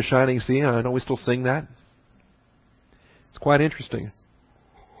sea to shining sea. I know we still sing that. It's quite interesting.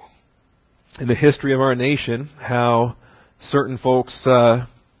 In the history of our nation, how certain folks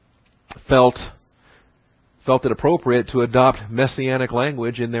felt it appropriate to adopt messianic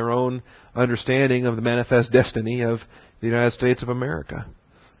language in their own understanding of the manifest destiny of the United States of America.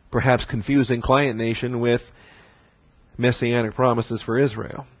 perhaps confusing client nation with messianic promises for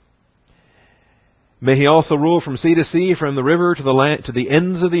Israel. May he also rule from sea to sea, from the river to the land, to the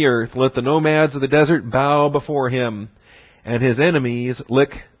ends of the earth. Let the nomads of the desert bow before him, and his enemies lick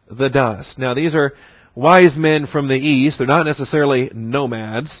the dust. Now, these are wise men from the east. They're not necessarily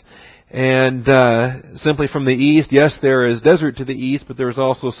nomads. And simply from the east, yes, there is desert to the east, but there is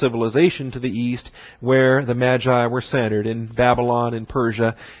also civilization to the east where the Magi were centered, in Babylon, in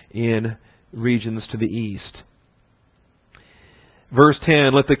Persia, in regions to the east. Verse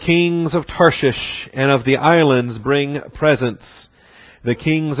 10, let the kings of Tarshish and of the islands bring presents. The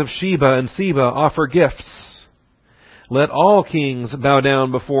kings of Sheba and Seba offer gifts. Let all kings bow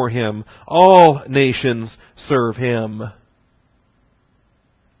down before him. All nations serve him.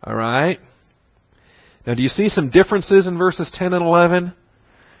 All right? Now, do you see some differences in verses 10 and 11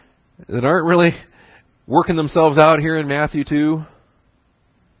 that aren't really working themselves out here in Matthew 2?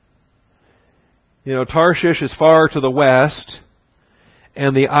 You know, Tarshish is far to the west,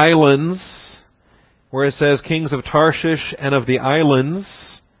 and the islands, where it says kings of Tarshish and of the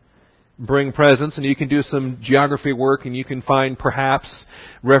islands bring presents, and you can do some geography work and you can find perhaps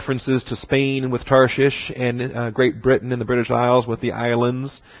references to Spain with Tarshish and Great Britain and the British Isles with the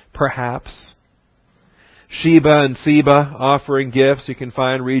islands, perhaps. Sheba and Seba offering gifts. You can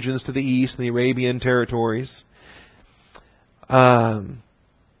find regions to the east in the Arabian territories. But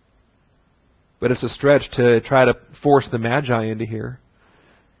it's a stretch to try to force the Magi into here.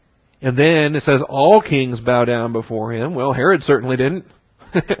 And then it says all kings bow down before him. Well, Herod certainly didn't.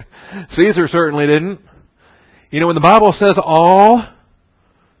 Caesar certainly didn't. You know, when the Bible says all,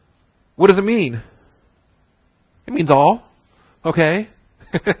 what does it mean? It means all. Okay?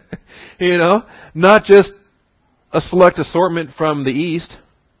 You know, not just a select assortment from the east.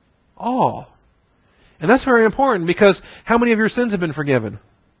 All. And that's very important, because how many of your sins have been forgiven?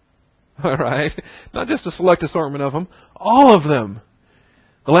 All right? Not just a select assortment of them. All of them.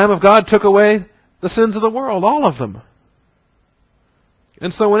 The Lamb of God took away the sins of the world. All of them.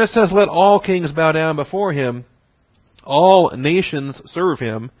 And so when it says, let all kings bow down before him, all nations serve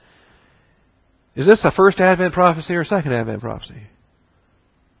him, is this a first Advent prophecy or second Advent prophecy?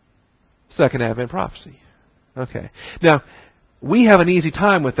 Second Advent prophecy. Okay. Now, we have an easy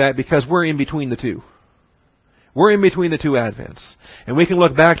time with that because we're in between the two. We're in between the two Advents. And we can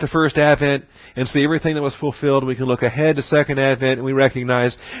look back to first Advent and see everything that was fulfilled. We can look ahead to second Advent and we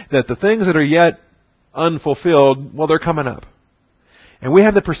recognize that the things that are yet unfulfilled, well, they're coming up. And we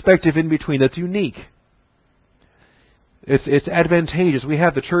have the perspective in between that's unique. It's advantageous. We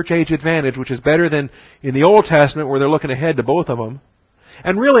have the church age advantage, which is better than in the Old Testament where they're looking ahead to both of them.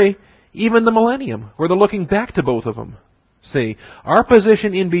 And really, even the millennium, where they're looking back to both of them. See, our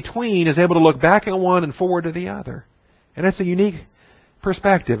position in between is able to look back at one and forward to the other. And that's a unique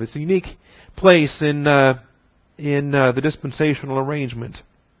perspective. It's a unique place in the dispensational arrangement.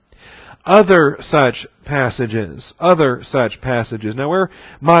 Other such passages. Now, where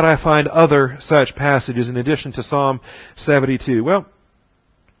might I find other such passages in addition to Psalm 72? Well,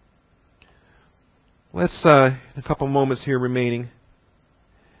 let's, in a couple moments here remaining,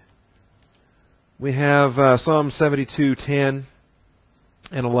 we have Psalm 72:10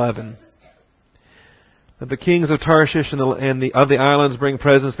 and 11. That the kings of Tarshish and of the islands bring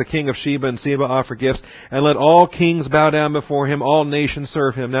presents. The king of Sheba and Seba offer gifts. And let all kings bow down before him. All nations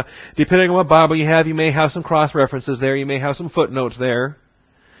serve him. Now, depending on what Bible you have, you may have some cross-references there. You may have some footnotes there.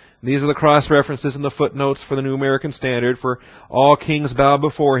 These are the cross-references and the footnotes for the New American Standard. For all kings bow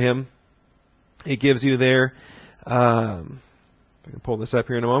before him. It gives you there... I can pull this up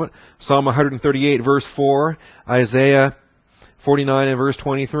here in a moment. Psalm 138, verse 4. Isaiah 49 and verse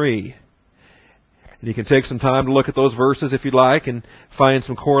 23. And you can take some time to look at those verses if you'd like and find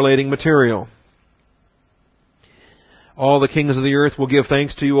some correlating material. All the kings of the earth will give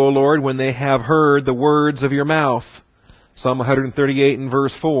thanks to you, O Lord, when they have heard the words of your mouth. Psalm 138 and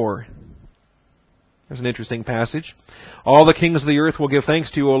verse 4. There's an interesting passage. All the kings of the earth will give thanks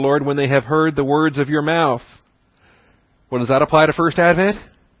to you, O Lord, when they have heard the words of your mouth. Well, does that apply to First Advent?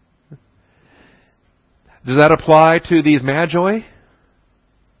 Does that apply to these Magi?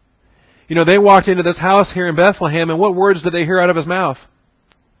 You know, they walked into this house here in Bethlehem, and what words did they hear out of his mouth?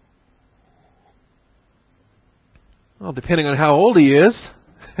 Well, depending on how old he is,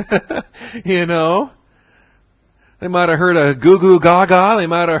 you know. They might have heard a goo goo gaga. They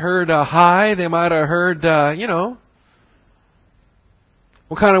might have heard a hi. They might have heard, you know.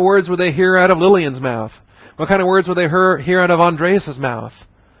 What kind of words would they hear out of Lillian's mouth? What kind of words would they hear out of Andres' mouth?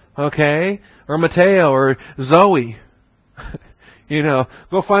 Okay? Or Mateo or Zoe. You know,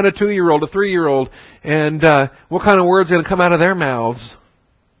 go find a 2-year-old, a 3-year-old, and what kind of words are going to come out of their mouths?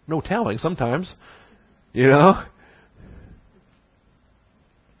 no telling sometimes. You know?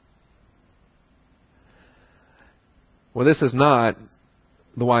 Well, this is not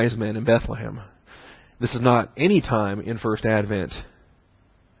the wise men in Bethlehem. This is not any time in First Advent.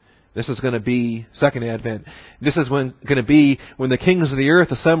 This is going to be Second Advent. This is going to be when the kings of the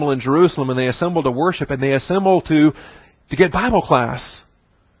earth assemble in Jerusalem, and they assemble to worship, and they assemble to get Bible class.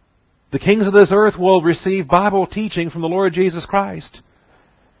 The kings of this earth will receive Bible teaching from the Lord Jesus Christ.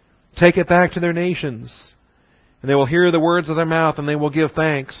 Take it back to their nations. And they will hear the words of their mouth, and they will give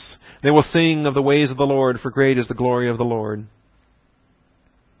thanks. They will sing of the ways of the Lord, for great is the glory of the Lord.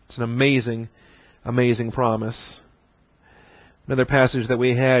 It's an amazing, amazing promise. Another passage that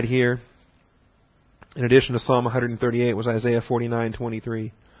we had here, in addition to Psalm 138, was Isaiah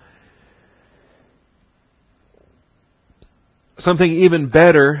 49:23. Something even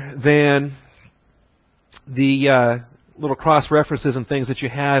better than the little cross references and things that you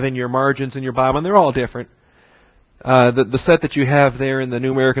have in your margins in your Bible, and they're all different. The set that you have there in the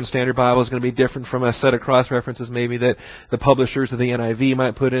New American Standard Bible is going to be different from a set of cross references maybe that the publishers of the NIV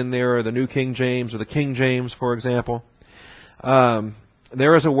might put in there, or the New King James, or the King James, for example.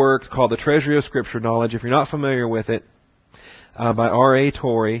 There is a work called The Treasury of Scripture Knowledge. If you're not familiar with it, by R.A.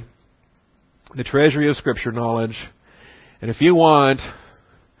 Torrey, The Treasury of Scripture Knowledge. And if you want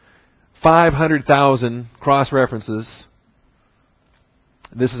 500,000 cross-references,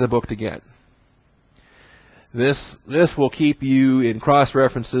 this is a book to get. This will keep you in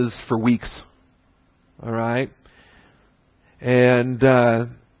cross-references for weeks. All right? And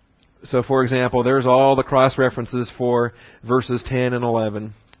so, for example, there's all the cross-references for verses 10 and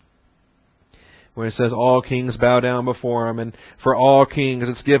 11. When it says, all kings bow down before him. And for all kings,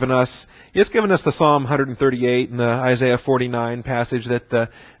 it's given us the Psalm 138 and the Isaiah 49 passage that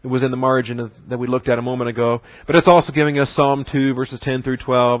was in the margin that we looked at a moment ago. But it's also giving us Psalm 2, verses 10 through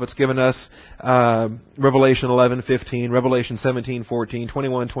 12. It's given us Revelation 11:15, Revelation 17:14,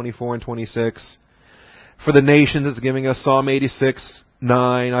 21, 24, and 26. For the nations, it's giving us Psalm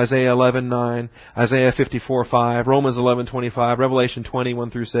 86:9, Isaiah 11:9, Isaiah 54:5, Romans 11:25, Revelation 20:1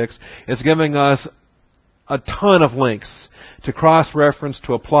 through 6. It's giving us a ton of links to cross-reference,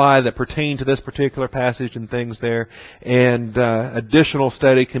 to apply that pertain to this particular passage and things there. And additional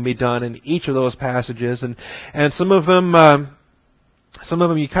study can be done in each of those passages. And some of them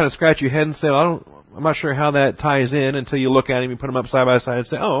you kind of scratch your head and say, I'm not sure how that ties in until you look at them, you put them up side by side and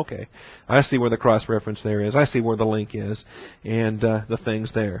say, oh, okay, I see where the cross-reference there is. I see where the link is and the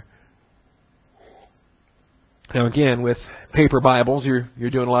things there. Now again, with paper Bibles, you're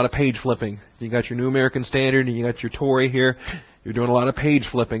doing a lot of page flipping. You got your New American Standard and you got your Torrey here. You're doing a lot of page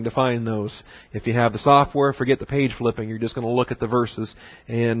flipping to find those. If you have the software, forget the page flipping. You're just going to look at the verses.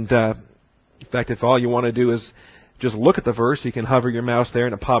 And in fact, if all you want to do is just look at the verse, you can hover your mouse there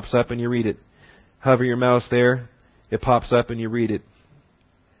and it pops up and you read it. Hover your mouse there, it pops up and you read it.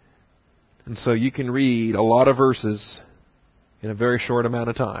 And so you can read a lot of verses in a very short amount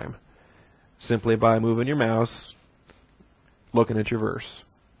of time simply by moving your mouse, looking at your verse.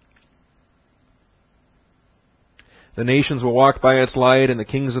 The nations will walk by its light, and the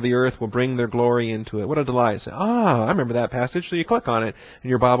kings of the earth will bring their glory into it. What a delight. Say, I remember that passage. So you click on it, and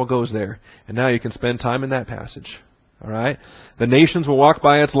your Bible goes there. And now you can spend time in that passage. All right? The nations will walk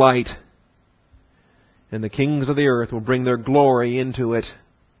by its light, and the kings of the earth will bring their glory into it.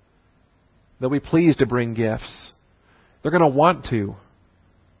 They'll be pleased to bring gifts. They're going to want to.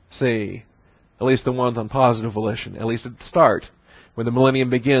 See, at least the ones on positive volition, at least at the start, when the millennium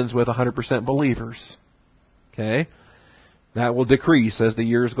begins with 100% believers. Okay? That will decrease as the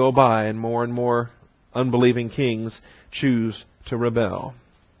years go by and more unbelieving kings choose to rebel.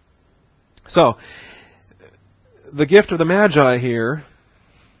 So, the gift of the Magi here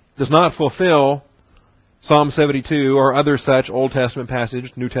does not fulfill Psalm 72 or other such Old Testament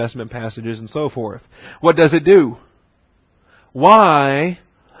passages, New Testament passages, and so forth. What does it do? Why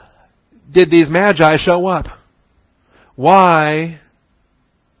did these Magi show up? Why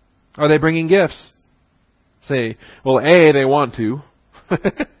are they bringing gifts? Say, well, A, they want to.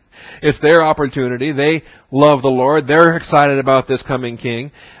 It's their opportunity. They love the Lord. They're excited about this coming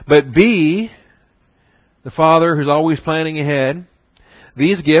king. But B, the Father who's always planning ahead,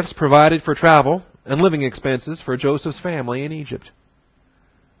 these gifts provided for travel and living expenses for Joseph's family in Egypt.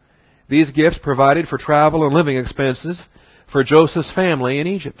 These gifts provided for travel and living expenses for Joseph's family in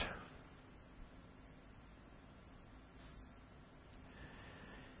Egypt.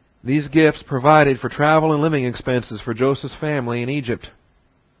 These gifts provided for travel and living expenses for Joseph's family in Egypt.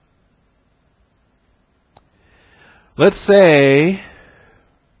 Let's say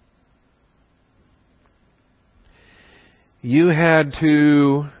you had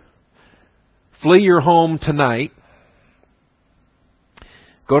to flee your home tonight,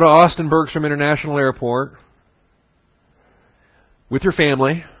 go to Austin Bergstrom International Airport with your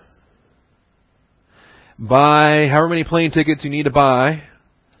family, buy however many plane tickets you need to buy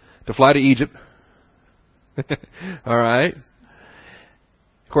to fly to Egypt. All right.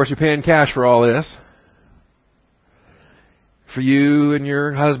 Of course, you're paying cash for all this. For you and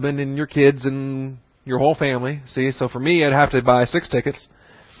your husband and your kids and your whole family. See, so for me, I'd have to buy 6 tickets,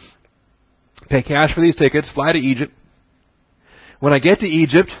 pay cash for these tickets, fly to Egypt. When I get to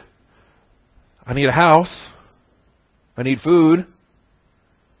Egypt, I need a house. I need food.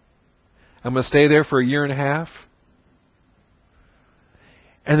 I'm going to stay there for 1.5 years.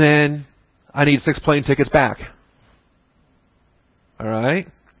 And then I need 6 plane tickets back. All right?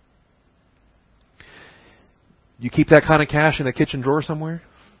 You keep that kind of cash in a kitchen drawer somewhere?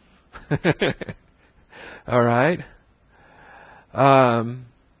 All right?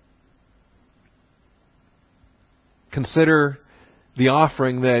 Consider the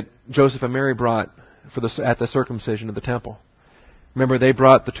offering that Joseph and Mary brought at the circumcision of the temple. Remember, they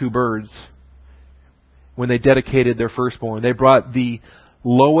brought the 2 birds when they dedicated their firstborn. They brought the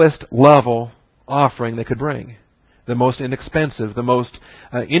lowest level offering they could bring, the most inexpensive, the most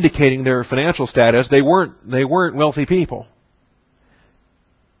indicating their financial status. They weren't wealthy people.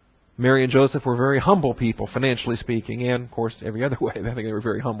 Mary and Joseph were very humble people, financially speaking, and of course every other way. I think they were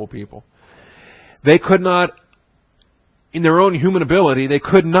very humble people. They could not, in their own human ability, they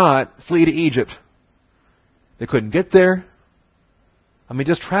could not flee to Egypt. They couldn't get there. I mean,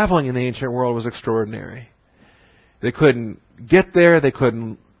 just traveling in the ancient world was extraordinary. They couldn't get there. They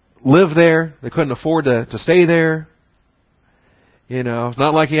couldn't live there. They couldn't afford to stay there. You know, it's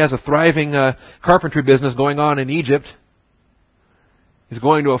not like he has a thriving carpentry business going on in Egypt. He's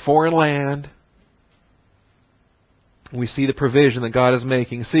going to a foreign land. We see the provision that God is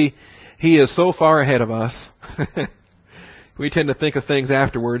making. See, He is so far ahead of us. We tend to think of things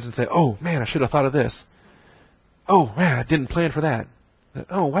afterwards and say, oh, man, I should have thought of this. Oh, man, I didn't plan for that.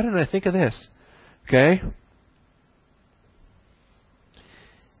 Oh, why didn't I think of this? Okay?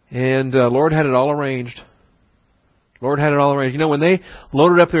 And Lord had it all arranged. Lord had it all arranged. You know, when they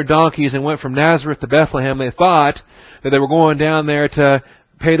loaded up their donkeys and went from Nazareth to Bethlehem, they thought that they were going down there to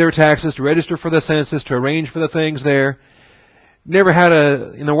pay their taxes, to register for the census, to arrange for the things there. Never had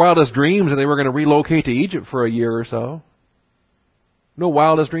in the wildest dreams that they were going to relocate to Egypt for 1 year or so. No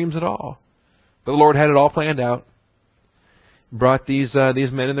wildest dreams at all. But the Lord had it all planned out. Brought these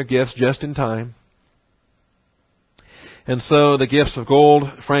men and their gifts just in time. And so the gifts of gold,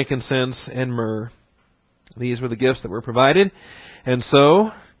 frankincense, and myrrh. These were the gifts that were provided. And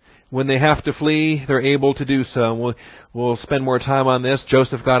so, when they have to flee, they're able to do so. We'll spend more time on this.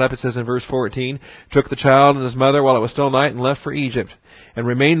 Joseph got up, it says in verse 14, took the child and his mother while it was still night and left for Egypt, and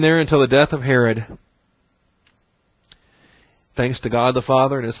remained there until the death of Herod. Thanks to God the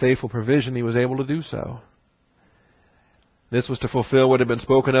Father and His faithful provision, he was able to do so. This was to fulfill what had been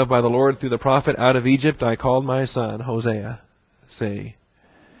spoken of by the Lord through the prophet, out of Egypt I called my son, Hosea. See.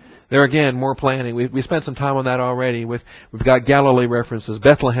 There again, more planning. We spent some time on that already. We've got Galilee references,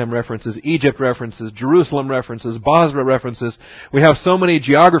 Bethlehem references, Egypt references, Jerusalem references, Bozrah references. We have so many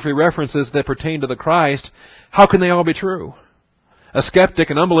geography references that pertain to the Christ. How can they all be true? A skeptic,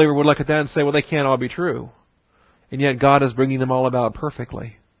 an unbeliever would look at that and say, well, they can't all be true. And yet God is bringing them all about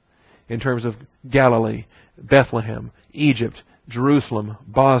perfectly in terms of Galilee, Bethlehem, Egypt, Jerusalem,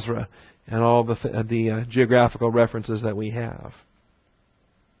 Bozrah, and all the geographical references that we have.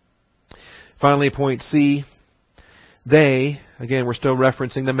 Finally, point C, again, we're still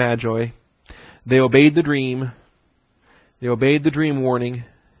referencing the Magi, they obeyed the dream. They obeyed the dream warning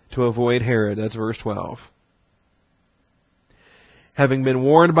to avoid Herod. That's verse 12. Having been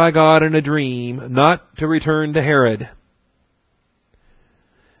warned by God in a dream not to return to Herod.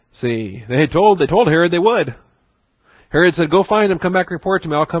 See, they told Herod they would. Herod said, go find him, come back, report to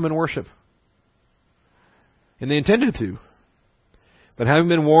me, I'll come and worship. And they intended to. But having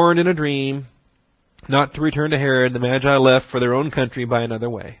been warned in a dream not to return to Herod, the Magi left for their own country by another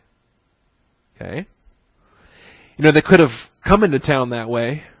way. Okay? You know, they could have come into town that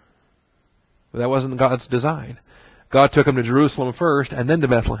way, but that wasn't God's design. God took them to Jerusalem first and then to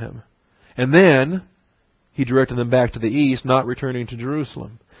Bethlehem. And then He directed them back to the east, not returning to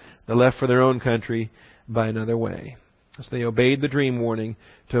Jerusalem. They left for their own country by another way. So they obeyed the dream warning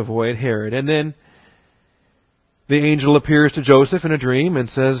to avoid Herod. And then the angel appears to Joseph in a dream and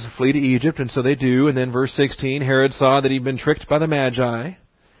says, flee to Egypt, and so they do. And then verse 16, Herod saw that he'd been tricked by the Magi.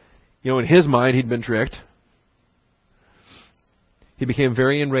 You know, in his mind, he'd been tricked. He became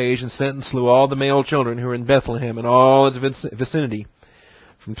very enraged and sent and slew all the male children who were in Bethlehem and all its vicinity,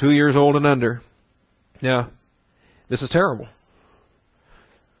 from 2 years old and under, Now, this is terrible.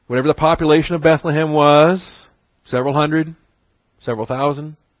 Whatever the population of Bethlehem was, several hundred, several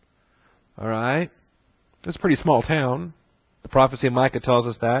thousand, all right? It's a pretty small town. The prophecy of Micah tells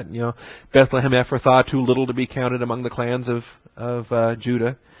us that. Bethlehem Ephrathah, too little to be counted among the clans of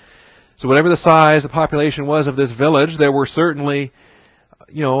Judah. So whatever the size, the population was of this village, there were certainly,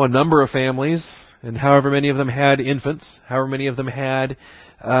 a number of families, and however many of them had infants, however many of them had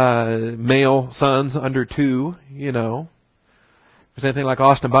male sons under 2, If there's anything like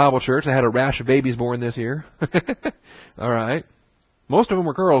Austin Bible Church, they had a rash of babies born this year. All right. Most of them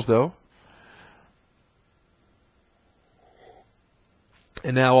were girls, though.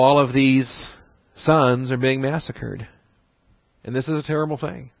 And now all of these sons are being massacred. And this is a terrible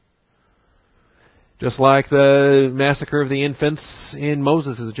thing. Just like the massacre of the infants in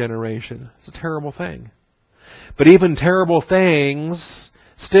Moses' generation. It's a terrible thing. But even terrible things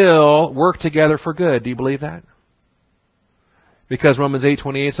still work together for good. Do you believe that? Because Romans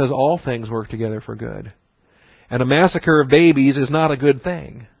 8:28 says all things work together for good. And a massacre of babies is not a good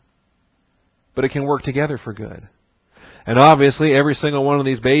thing. But it can work together for good. And obviously, every single one of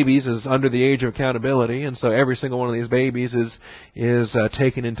these babies is under the age of accountability, and so every single one of these babies is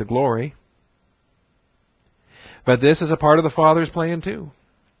taken into glory. But this is a part of the Father's plan too.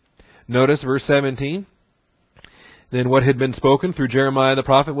 Notice verse 17. Then what had been spoken through Jeremiah the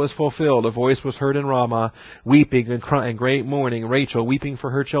prophet was fulfilled. A voice was heard in Ramah, weeping and crying, great mourning, Rachel weeping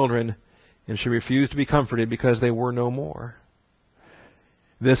for her children, and she refused to be comforted because they were no more.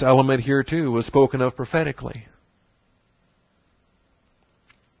 This element here too was spoken of prophetically.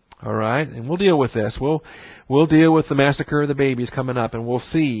 All right, and we'll deal with this. We'll deal with the massacre of the babies coming up, and we'll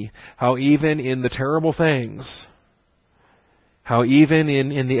see how even in the terrible things, how even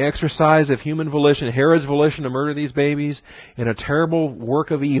in the exercise of human volition, Herod's volition to murder these babies, in a terrible work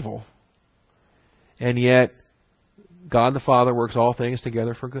of evil, and yet God the Father works all things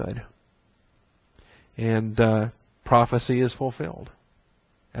together for good. And prophecy is fulfilled,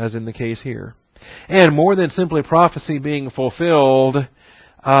 as in the case here. And more than simply prophecy being fulfilled,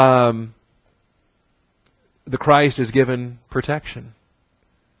 the Christ is given protection.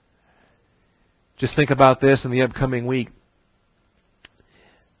 Just think about this in the upcoming week.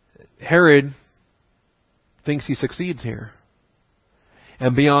 Herod thinks he succeeds here.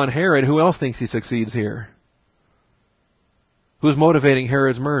 And beyond Herod, who else thinks he succeeds here? Who's motivating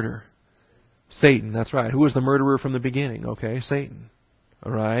Herod's murder? Satan, that's right. Who was the murderer from the beginning? Okay, Satan.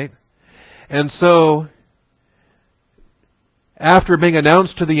 All right. And so, after being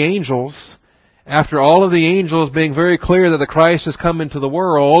announced to the angels, after all of the angels being very clear that the Christ has come into the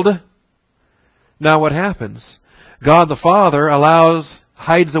world, now what happens? God the Father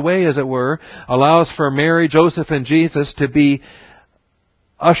hides away, as it were, allows for Mary, Joseph, and Jesus to be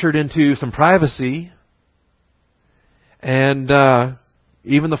ushered into some privacy. And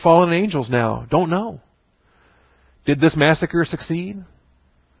even the fallen angels now don't know. Did this massacre succeed?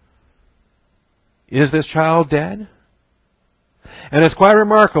 Is this child dead? And it's quite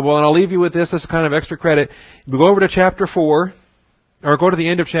remarkable, and I'll leave you with this is kind of extra credit. We go over to chapter 4, or go to the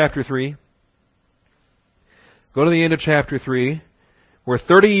end of chapter 3. Go to the end of chapter 3, where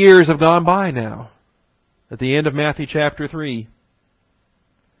 30 years have gone by now, at the end of Matthew chapter 3.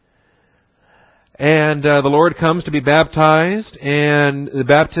 And the Lord comes to be baptized, and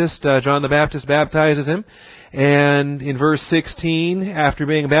John the Baptist baptizes him. And in verse 16, after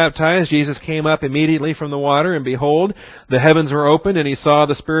being baptized, Jesus came up immediately from the water, and behold, the heavens were opened, and he saw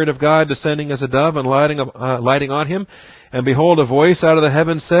the Spirit of God descending as a dove and lighting on him. And behold, a voice out of the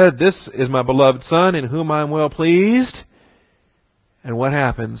heavens said, "This is my beloved Son, in whom I am well pleased." And what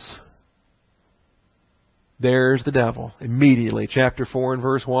happens? There's the devil. Immediately, chapter 4 and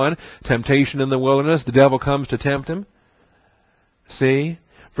verse 1, temptation in the wilderness, the devil comes to tempt him. See?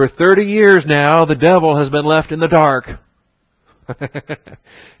 For 30 years now, the devil has been left in the dark.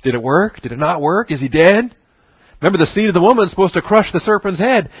 Did it work? Did it not work? Is he dead? Remember, the seed of the woman is supposed to crush the serpent's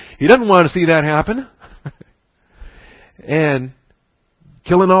head. He doesn't want to see that happen. And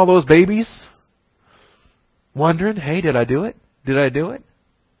killing all those babies, wondering, hey, did I do it? Did I do it?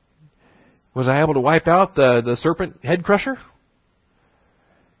 Was I able to wipe out the serpent head crusher?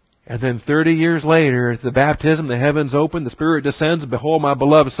 And then 30 years later, at the baptism, the heavens open, the Spirit descends, and behold, my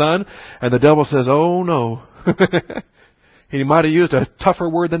beloved Son. And the devil says, oh no. He might have used a tougher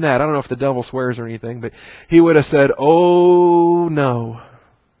word than that. I don't know if the devil swears or anything, but he would have said, oh no.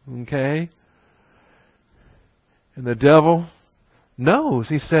 Okay? And the devil knows.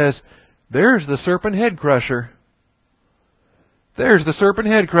 He says, there's the serpent head crusher. There's the serpent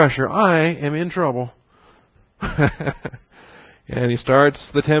head crusher. I am in trouble. And he starts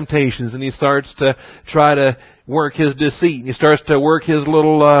the temptations, and he starts to try to work his deceit, and he starts to work his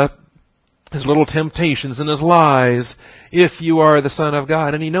little temptations and his lies. If you are the Son of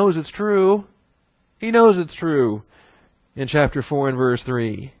God. And he knows it's true. He knows it's true. In chapter 4 and verse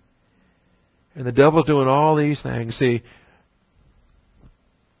 3. And the devil's doing all these things. See,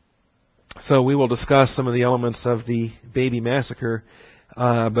 so we will discuss some of the elements of the baby massacre.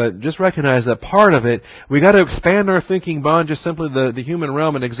 But just recognize that part of it, we got to expand our thinking beyond just simply the human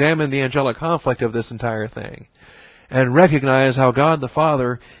realm and examine the angelic conflict of this entire thing. And recognize how God the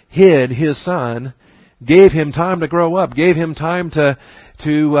Father hid His Son, gave Him time to grow up, gave Him time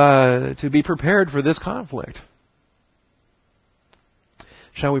to be prepared for this conflict.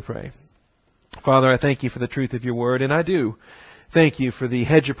 Shall we pray? Father, I thank You for the truth of Your Word, and I do thank You for the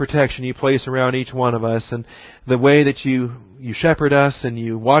hedge of protection You place around each one of us, and the way that You shepherd us, and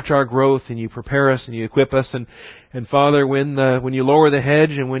You watch our growth, and You prepare us, and You equip us. And Father, when You lower the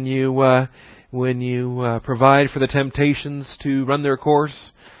hedge, and when You provide for the temptations to run their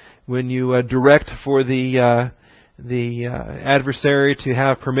course, when You direct for the adversary to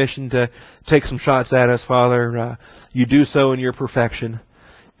have permission to take some shots at us, Father, You do so in Your perfection.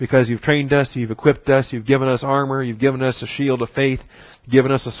 Because You've trained us, You've equipped us, You've given us armor, You've given us a shield of faith,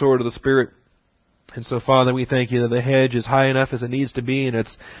 given us a sword of the Spirit. And so, Father, we thank You that the hedge is high enough as it needs to be, and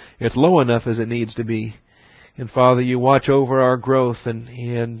it's low enough as it needs to be. And Father, You watch over our growth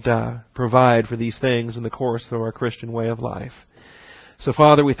and provide for these things in the course of our Christian way of life. So,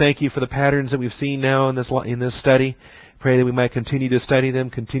 Father, we thank You for the patterns that we've seen now in this study. Pray that we might continue to study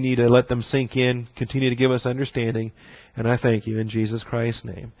them, continue to let them sink in, continue to give us understanding. And I thank You in Jesus Christ's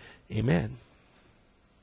name. Amen.